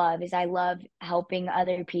self-love, is I love helping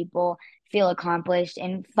other people feel accomplished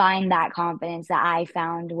and find that confidence that I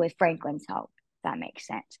found with Franklin's help, if that makes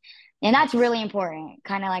sense. And that's nice. really important,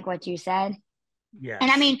 kind of like what you said. And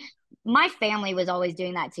I Yes. mean, my family was always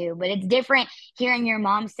doing that too, but it's different hearing your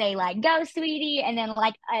mom say like "Go, sweetie," and then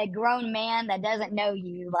like a grown man that doesn't know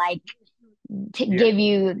you like to Yeah. give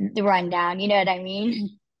you the rundown. You know what I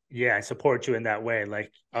mean? Yeah. I support you in that way,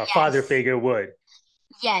 like a father Yes. figure would.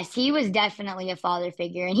 Yes, he was definitely a father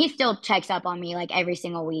figure, and he still checks up on me like every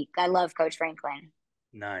single week. I love Coach Franklin.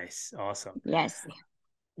 Nice. Awesome. Yes.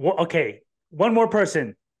 Well, okay. One more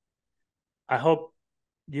person. I hope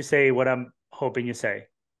you say what I'm hoping you say.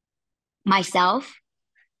 Myself.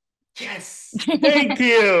 Yes. Thank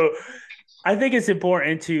you. I think it's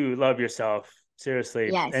important to love yourself. Seriously.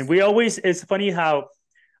 And Yes. we always, it's funny how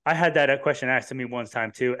I had that question asked to me one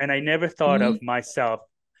time too. And I never thought of hmm myself,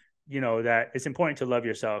 that it's important to love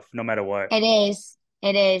yourself no matter what. It is.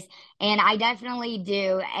 It is. And I definitely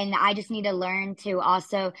do. And I just need to learn to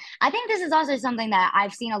also, I think this is also something that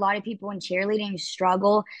I've seen a lot of people in cheerleading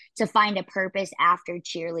struggle to find a purpose after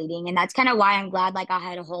cheerleading. And that's kind of why I'm glad like I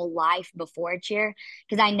had a whole life before cheer,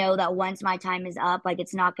 because I know that once my time is up, like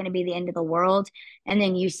it's not going to be the end of the world. And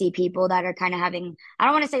then you see people that are kind of having, I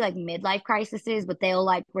don't want to say like midlife crises, but they'll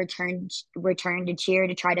like return to cheer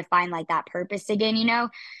to try to find like that purpose again, you know?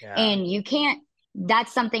 Yeah, And you can't,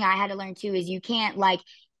 that's something I had to learn too, is you can't like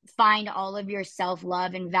find all of your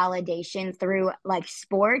self-love and validation through like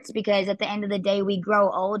sports, because at the end of the day we grow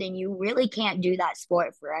old and you really can't do that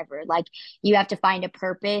sport forever. Like you have to find a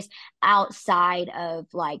purpose outside of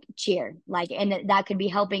like cheer, like, and that could be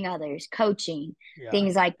helping others, coaching, yeah,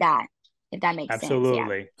 things like that, if that makes sense. Yeah.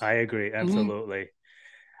 absolutely. I agree. Hmm. Absolutely.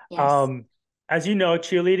 Yes. Um, as you know,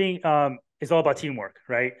 cheerleading is all about teamwork,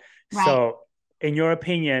 right? Right. So, in your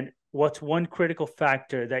opinion, what's one critical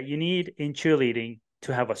factor that you need in cheerleading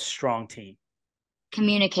to have a strong team?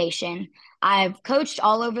 Communication. I've coached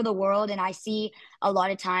all over the world and I see a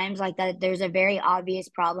lot of times like that there's a very obvious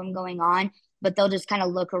problem going on, but they'll just kind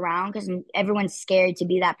of look around because everyone's scared to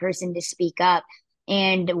be that person to speak up.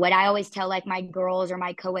 And what I always tell like my girls or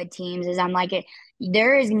my co-ed teams is I'm like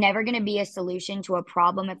there is never going to be a solution to a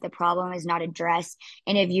problem if the problem is not addressed.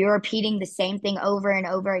 And if you're repeating the same thing over and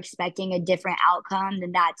over expecting a different outcome,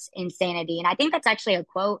 then that's insanity. And I think that's actually a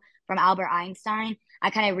quote from Albert Einstein.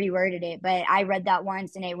 I kind of reworded it, but I read that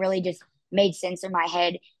once and it really just made sense in my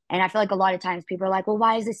head. And I feel like a lot of times people are like, well,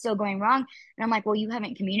 why is this still going wrong? And I'm like, well, you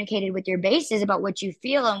haven't communicated with your bases about what you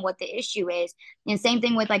feel and what the issue is. And same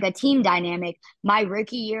thing with like a team dynamic. My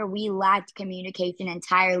rookie year, we lacked communication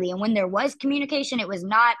entirely. And when there was communication, it was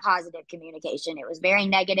not positive communication. It was very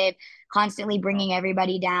negative, constantly bringing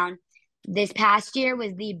everybody down. This past year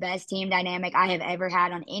was the best team dynamic I have ever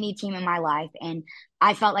had on any team in my life. And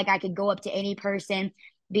I felt like I could go up to any person,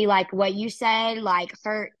 be like, what you said, like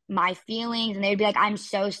hurt my feelings. And they'd be like, I'm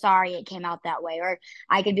so sorry it came out that way. Or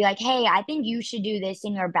I could be like, hey, I think you should do this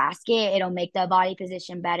in your basket. It'll make the body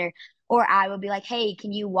position better. Or I would be like, hey,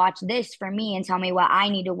 can you watch this for me and tell me what I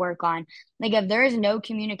need to work on? Like, if there's no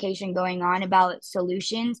communication going on about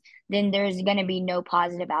solutions, then there's going to be no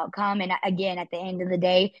positive outcome. And again, at the end of the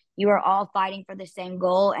day, you are all fighting for the same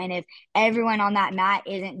goal. And if everyone on that mat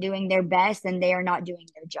isn't doing their best, then they are not doing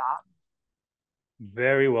their job.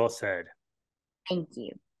 Very well said. Thank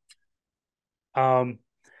you. Um,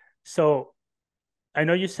 so I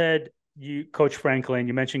know you said you Coach Franklin,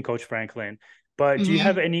 you mentioned Coach Franklin, but Hmm. do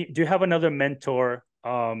you have another mentor?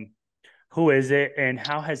 Who is it and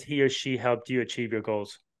how has he or she helped you achieve your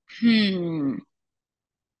goals? Hmm.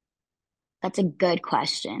 That's a good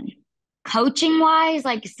question. Coaching wise,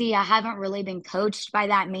 like, see, I haven't really been coached by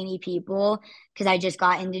that many people because I just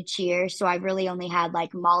got into cheer. So I really only had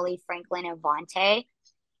like Molly, Franklin, and Vontae.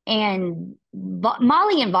 And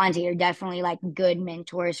Molly and Vontae are definitely like good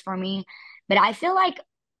mentors for me. But I feel like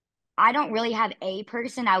I don't really have a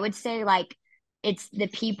person. I would say like it's the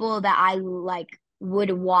people that I like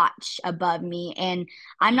would watch above me. And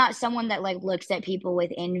I'm not someone that like looks at people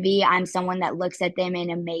with envy. I'm someone that looks at them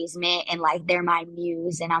in amazement and like they're my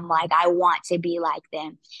muse. And I'm like, I want to be like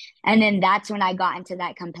them. And then that's when I got into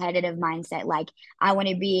that competitive mindset. Like I want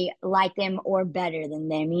to be like them or better than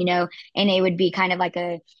them, you know? And it would be kind of like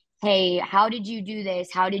a, hey, how did you do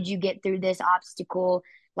this? How did you get through this obstacle?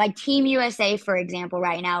 Like Team USA, for example,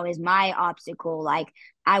 right now is my obstacle. Like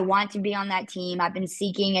I want to be on that team. I've been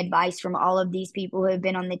seeking advice from all of these people who have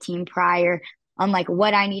been on the team prior on like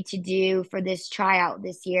what I need to do for this tryout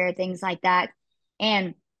this year, things like that.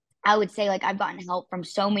 And I would say like I've gotten help from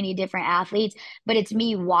so many different athletes, but it's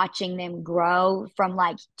me watching them grow from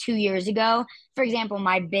like 2 years ago. For example,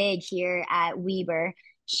 my big here at Weber,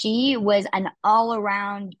 she was an all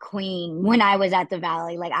around queen when I was at the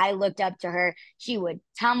Valley. Like I looked up to her. She would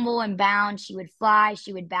tumble and bound, she would fly,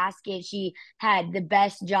 she would basket. She had the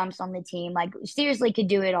best jumps on the team. Like seriously could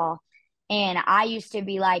do it all. And I used to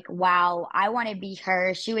be like, wow, I want to be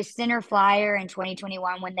her. She was center flyer in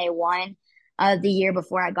 2021 when they won the year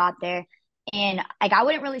before I got there. And like I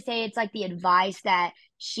wouldn't really say it's like the advice that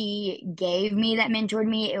she gave me that mentored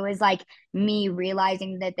me. It was like me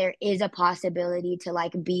realizing that there is a possibility to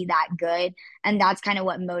like be that good. And that's kind of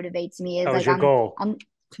what motivates me is That was like your goal. I'm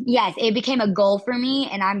yes, it became a goal for me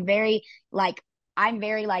and like I'm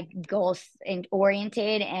very like goal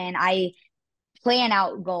oriented and I plan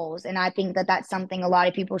out goals. And I think that that's something a lot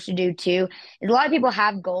of people should do too. Is a lot of people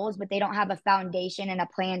have goals, but they don't have a foundation and a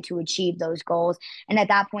plan to achieve those goals. And at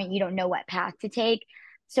that point, you don't know what path to take.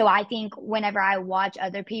 So I think whenever I watch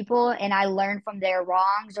other people and I learn from their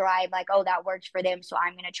wrongs, or I'm like, oh, that works for them, so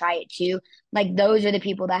I'm gonna try it too. Like those are the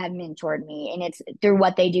people that have mentored me, and it's through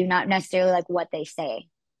what they do, not necessarily like what they say.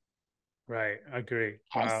 Right. Agree.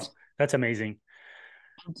 Yes. Wow. That's amazing.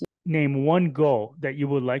 Name one goal that you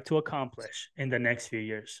would like to accomplish in the next few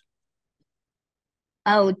years.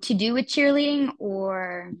 Oh, to do with cheerleading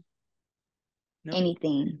or Nope.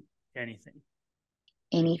 anything? Anything.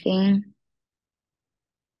 Anything?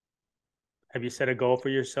 Have you set a goal for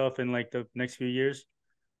yourself in like the next few years?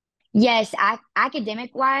 Yes,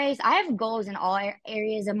 academic wise, I have goals in all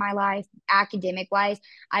areas of my life. Academic wise,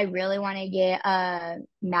 I really want to get a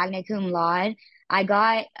magna cum laude. I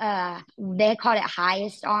got they called it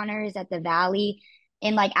highest honors at the Valley.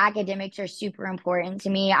 And like academics are super important to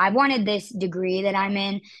me. I've wanted this degree that I'm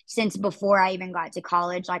in since before I even got to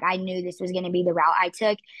college. Like I knew this was going to be the route I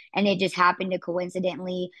took, and it just happened to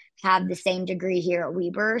coincidentally have the same degree here at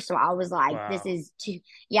Weber. So I was like, this Wow. is too,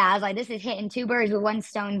 yeah, I was like, this is hitting two birds with one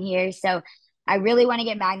stone here. So I really want to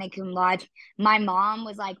get magna cum laude. My mom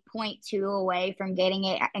was like point 0.2 away from getting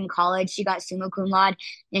it in college. She got summa cum laude,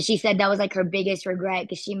 and she said that was like her biggest regret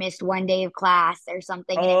because she missed one day of class or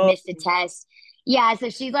something and then Oh, missed a test. Yeah, so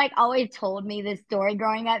she's like always told me this story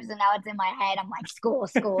growing up. So now it's in my head. I'm like, school,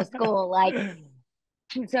 school, school. Like,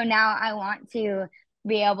 so now I want to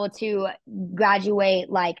be able to graduate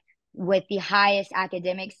like with the highest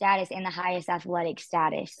academic status and the highest athletic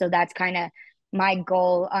status. So that's kind of my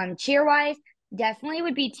goal. Cheer wise, definitely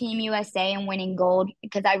would be Team USA and winning gold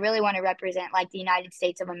because I really want to represent like the United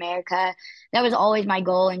States of America. That was always my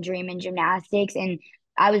goal and dream in gymnastics. And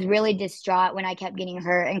I was really distraught when I kept getting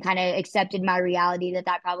hurt and kind of accepted my reality that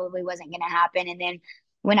that probably wasn't going to happen. And then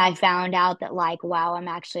when I found out that like, wow, I'm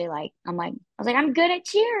actually like, I was like, I'm good at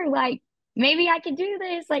cheer. Like, maybe I could do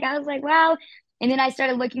this. Like, I was like, wow. And then I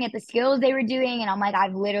started looking at the skills they were doing, and I'm like,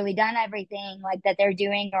 I've literally done everything like that they're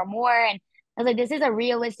doing or more. And I was like, this is a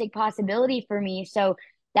realistic possibility for me. So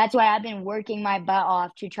that's why I've been working my butt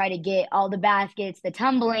off to try to get all the baskets, the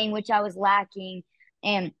tumbling, which I was lacking,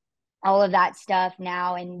 and all of that stuff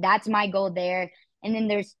now. And that's my goal there. And then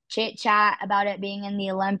there's chit chat about it being in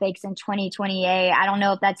the Olympics in 2028. I don't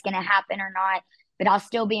know if that's going to happen or not, but I'll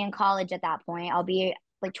still be in college at that point. I'll be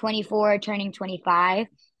like 24, turning 25.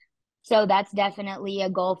 So that's definitely a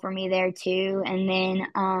goal for me there too. And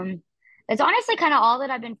then it's honestly kind of all that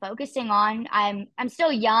I've been focusing on. I'm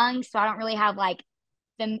still young, so I don't really have like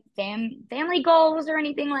family goals or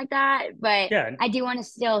anything like that, but yeah. I do want to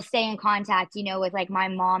still stay in contact, with like my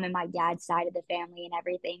mom and my dad's side of the family and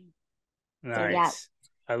everything. So yeah, Nice.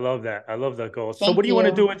 I love that. I love the goals. So what thank do you want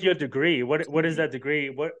to do you. with your degree? What is that degree?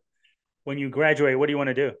 What when you graduate, what do you want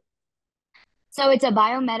to do? So it's a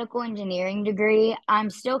biomedical engineering degree. I'm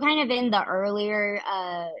still kind of in the earlier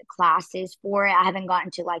classes for it. I haven't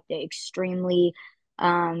gotten to like the extremely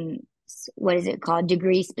what is it called?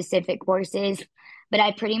 Degree specific courses. But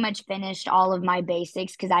I pretty much finished all of my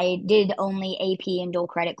basics because I did only AP and dual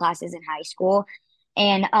credit classes in high school.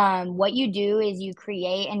 And what you do is you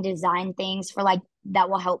create and design things for like that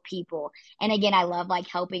will help people. And again, I love like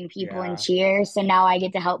helping people in Yeah. cheer. So now I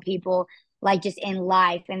get to help people like just in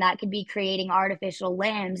life. And that could be creating artificial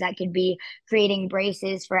limbs, that could be creating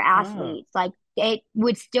braces for Oh, athletes. Like it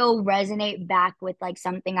would still resonate back with like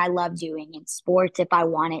something I love doing in sports if I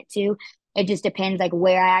want it to. It just depends like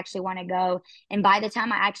where I actually want to go. And by the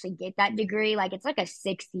time I actually get that degree, like it's like a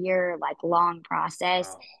 6 year like long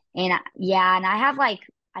process. wow. And yeah, and I have like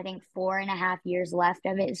I think 4.5 years left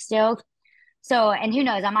of it still. So, and who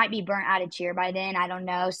knows, I might be burnt out of cheer by then. I don't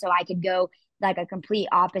know. So I could go like a complete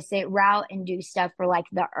opposite route and do stuff for like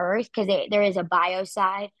the earth because there is a bio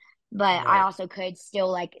side. But I Right. also could still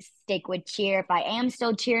like stick with cheer if I am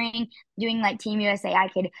still cheering, doing like Team USA. I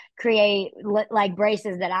could create like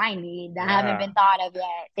braces that I need that haven't Yeah. been thought of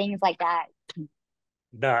yet, things like that.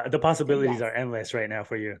 The So, possibilities yes, are endless right now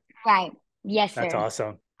for you. right. Yes, That's sir.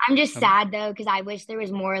 awesome. I'm just Um, sad though, because I wish there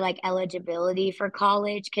was more like eligibility for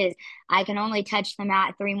college because I can only touch the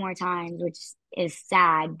mat 3 more times, which is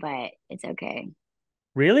sad, but it's okay.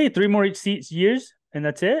 really? Three more years and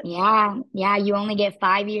that's it? Yeah, yeah, you only get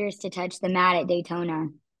 5 years to touch the mat at Daytona.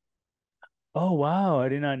 Oh, wow. I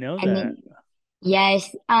did not know And that. then,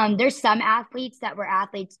 yes, there's some athletes that were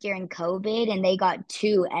athletes during COVID and they got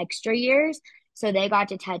 2 extra years. So they got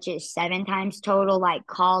to touch it 7 times total, like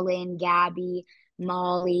Colin, Gabby,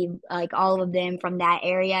 Molly, like all of them from that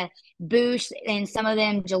area. Boosh and some of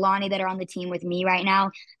them, Jelani, that are on the team with me right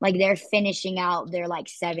now, like they're finishing out their like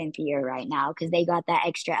 7th year right now because they got that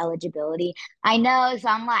extra eligibility. I know, so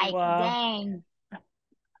I'm like, Wow. dang,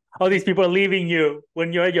 All these people are leaving you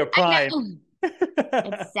when you're at your I prime. know.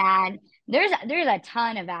 It's sad. there's a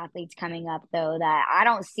ton of athletes coming up though that I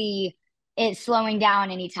don't see it slowing down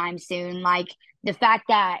anytime soon. Like the fact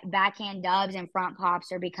that backhand dubs and front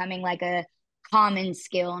pops are becoming like a common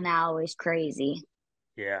skill now is crazy.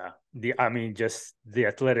 Yeah. I mean, just the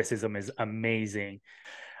athleticism is amazing.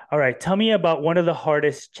 All right. Tell me about one of the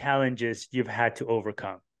hardest challenges you've had to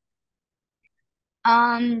overcome.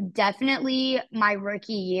 Definitely my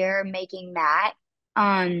rookie year making that.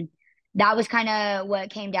 Um, that was kind of what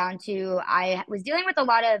it came down to. I was dealing with a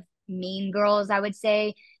lot of mean girls, I would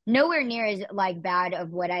say. Nowhere near as like bad of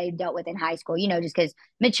what I dealt with in high school, just because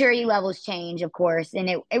maturity levels change, of course. And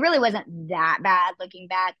it really wasn't that bad looking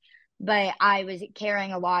back, but I was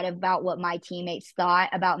caring a lot about what my teammates thought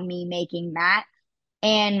about me making that.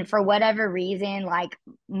 And for whatever reason, like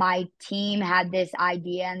my team had this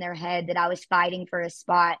idea in their head that I was fighting for a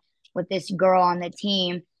spot with this girl on the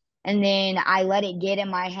team. And then I let it get in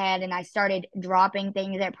my head and I started dropping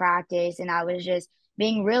things at practice. And I was just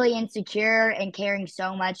being really insecure and caring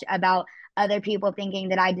so much about other people thinking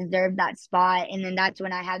that I deserved that spot. And then that's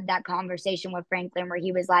when I had that conversation with Franklin where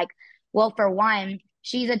he was like, well, for one,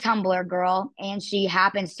 she's a tumbler girl and she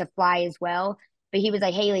happens to fly as well. But he was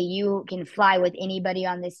like, Hailey, you can fly with anybody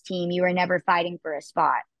on this team. You are never fighting for a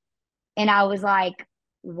spot. And I was like,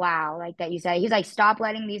 wow, like that you said. He's like, stop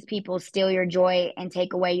letting these people steal your joy and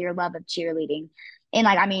take away your love of cheerleading. And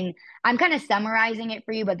like, I mean, I'm kind of summarizing it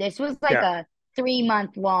for you, but this was like Yeah. a 3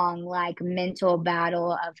 month long, like mental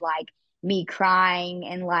battle of like me crying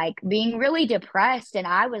and like being really depressed. And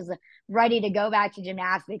I was ready to go back to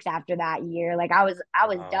gymnastics after that year. Like I was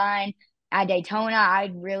Wow. done at Daytona.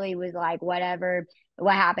 I really was like, whatever,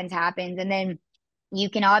 what happens, happens. And then you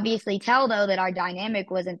can obviously tell though that our dynamic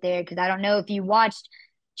wasn't there because I don't know if you watched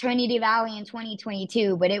Trinity Valley in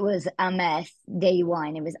 2022, but it was a mess day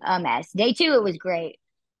one. It was a mess. Day two, it was great.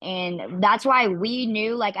 And that's why we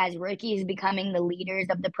knew, like, as rookies becoming the leaders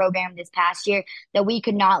of the program this past year, that we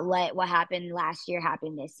could not let what happened last year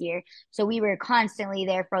happen this year. So we were constantly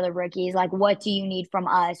there for the rookies. Like, what do you need from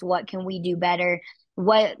us? What can we do better?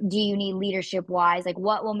 What do you need leadership wise? Like,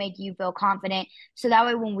 what will make you feel confident? So that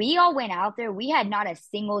way, when we all went out there, we had not a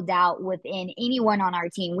single doubt within anyone on our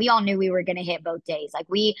team. We all knew we were going to hit both days. Like,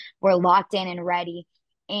 we were locked in and ready.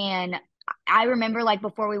 And I remember, like,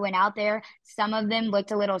 before we went out there, some of them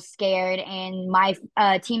looked a little scared. And my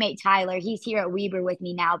teammate Tyler, he's here at Weber with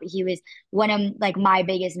me now, but he was one of like my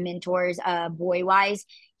biggest mentors, boy wise.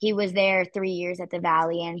 He was there 3 years at the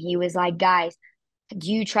Valley, and he was like, guys,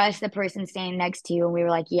 do you trust the person standing next to you? And we were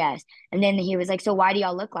like, yes. And then he was like, so why do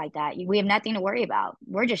y'all look like that? We have nothing to worry about.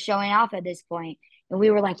 We're just showing off at this point. And we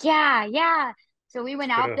were like, yeah, yeah. So we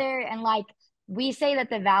went out True. there and like we say that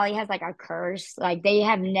the Valley has like a curse. Like they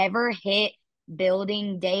have never hit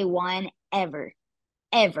building day one ever,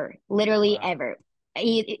 ever, literally Wow. ever.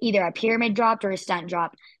 Either a pyramid dropped or a stunt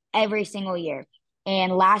dropped every single year.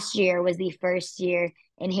 And last year was the first year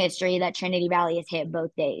in history that Trinity Valley has hit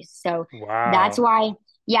both days. So that's Wow. why,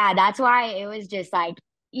 yeah, that's why it was just like,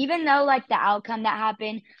 even though like the outcome that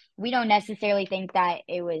happened, we don't necessarily think that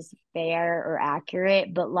it was fair or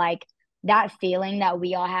accurate, but like that feeling that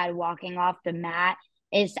we all had walking off the mat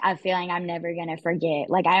is a feeling I'm never gonna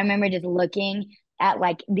forget. Like I remember just looking at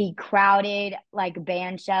like the crowded like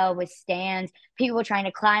band shell with stands, people trying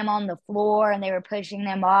to climb on the floor and they were pushing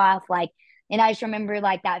them off. Like, and I just remember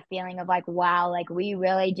like that feeling of like, wow, like we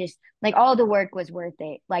really just like all the work was worth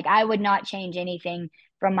it. Like I would not change anything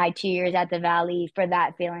from my 2 years at the Valley for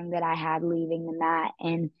that feeling that I had leaving the mat.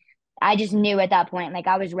 And I just knew at that point, like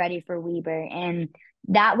I was ready for Weber. And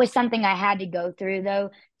that was something I had to go through though,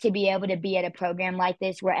 to be able to be at a program like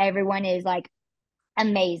this where everyone is like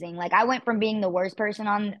amazing. Like I went from being the worst person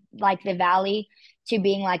on like the Valley to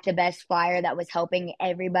being like the best flyer that was helping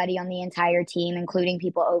everybody on the entire team, including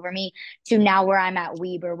people over me, to now where I'm at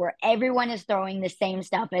Weber, where everyone is throwing the same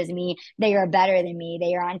stuff as me. They are better than me.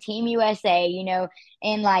 They are on Team USA,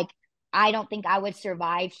 and like I don't think I would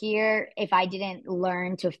survive here if I didn't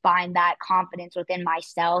learn to find that confidence within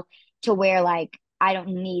myself to where like I don't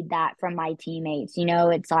need that from my teammates.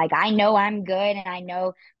 It's like I know I'm good and I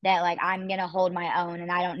know that like I'm gonna hold my own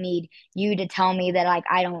and I don't need you to tell me that like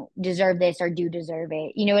I don't deserve this or do deserve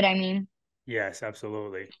it. You know what I mean? Yes,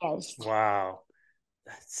 absolutely. Yes. Wow.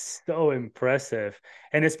 That's so impressive.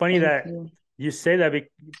 And it's funny Thank that you. you say that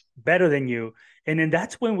better than you. And then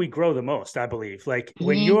that's when we grow the most, I believe. Like Hmm.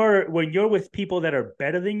 when you're with people that are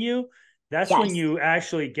better than you, that's when Yes. you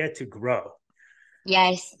actually get to grow.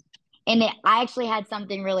 Yes. I actually had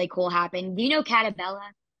something really cool happen. Do you know Catabella?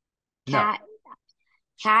 No. Cat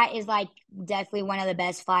Kat is like definitely one of the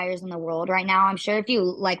best flyers in the world right now. I'm sure if you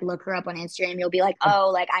like look her up on Instagram, you'll be like,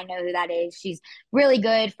 oh, like I know who that is. She's really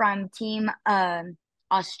good from Team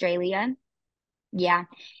Australia. Yeah.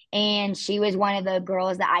 And she was one of the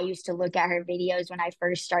girls that I used to look at her videos when I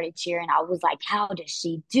first started cheering. I was like, how does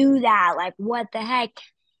she do that? Like, what the heck?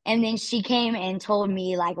 And then she came and told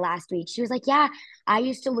me like last week, she was like, yeah, I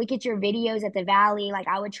used to look at your videos at the Valley. Like,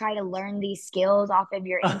 I would try to learn these skills off of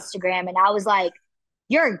your Instagram. And I was like,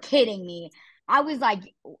 you're kidding me. I was like,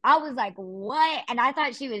 I was like, what? And I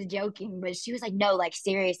thought she was joking, but she was like, no, like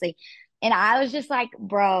seriously. And I was just like,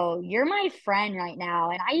 bro, you're my friend right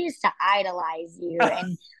now. And I used to idolize you.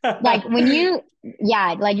 And like when you,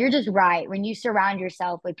 yeah, like you're just right. When you surround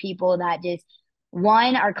yourself with people that just,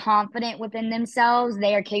 one, are confident within themselves,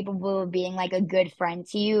 they are capable of being like a good friend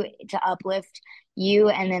to you to uplift you.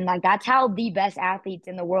 And then like that's how the best athletes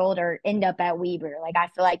in the world are end up at Weber. Like I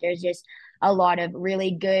feel like there's just a lot of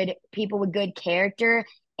really good people with good character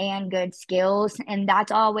and good skills. And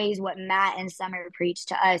that's always what Matt and Summer preach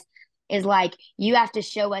to us is like you have to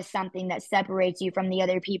show us something that separates you from the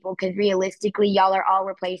other people because realistically y'all are all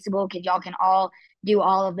replaceable because y'all can all do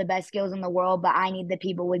all of the best skills in the world, but I need the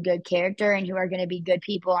people with good character and who are going to be good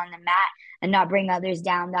people on the mat and not bring others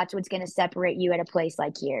down. That's what's going to separate you at a place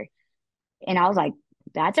like here. And I was like,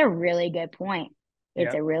 that's a really good point.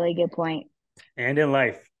 It's Yeah. a really good point. And in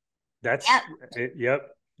life. That's Yep. yep,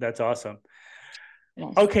 that's awesome.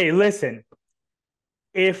 Yes. Okay, listen.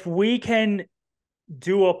 If we can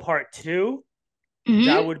do a part two, that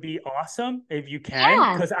Mm-hmm. would be awesome if you can,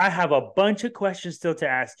 Yeah. because I have a bunch of questions still to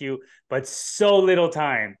ask you, but so little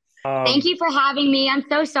time. Thank you for having me. I'm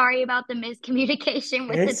so sorry about the miscommunication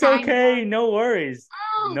with the It's time okay, zone. no worries.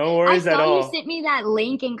 Oh, No I worries at saw you all. sent me that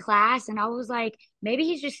link in class, and I was like, maybe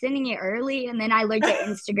he's just sending it early. And then I looked at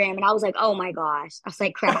Instagram, and I was like, oh my gosh. I was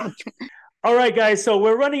like, crap. All right, guys. So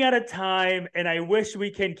we're running out of time, and I wish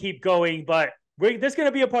we can keep going, but there's going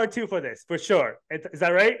to be a part two for this for sure. Is that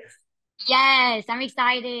right? Yes, I'm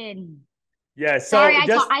excited. Yeah. Sorry, So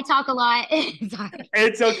just I talk a lot. Sorry.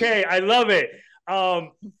 it's okay. I love it.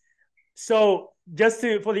 Um, so just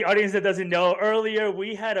to for the audience that doesn't know, earlier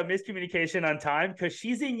we had a miscommunication on time because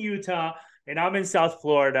she's in Utah and I'm in South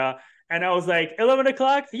Florida. And I was like, 11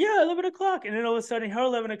 o'clock? Yeah, 11 o'clock. And then all of a sudden, her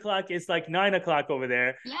 11 o'clock is like 9 o'clock over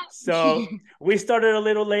there. So Yep. we started a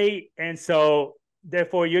little late. And so,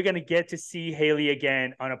 therefore, you're going to get to see Hailey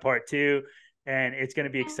again on a part two. And it's going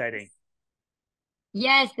to be exciting.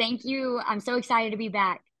 Yes, thank you. I'm so excited to be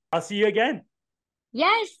back. I'll see you again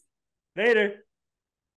Yes. later.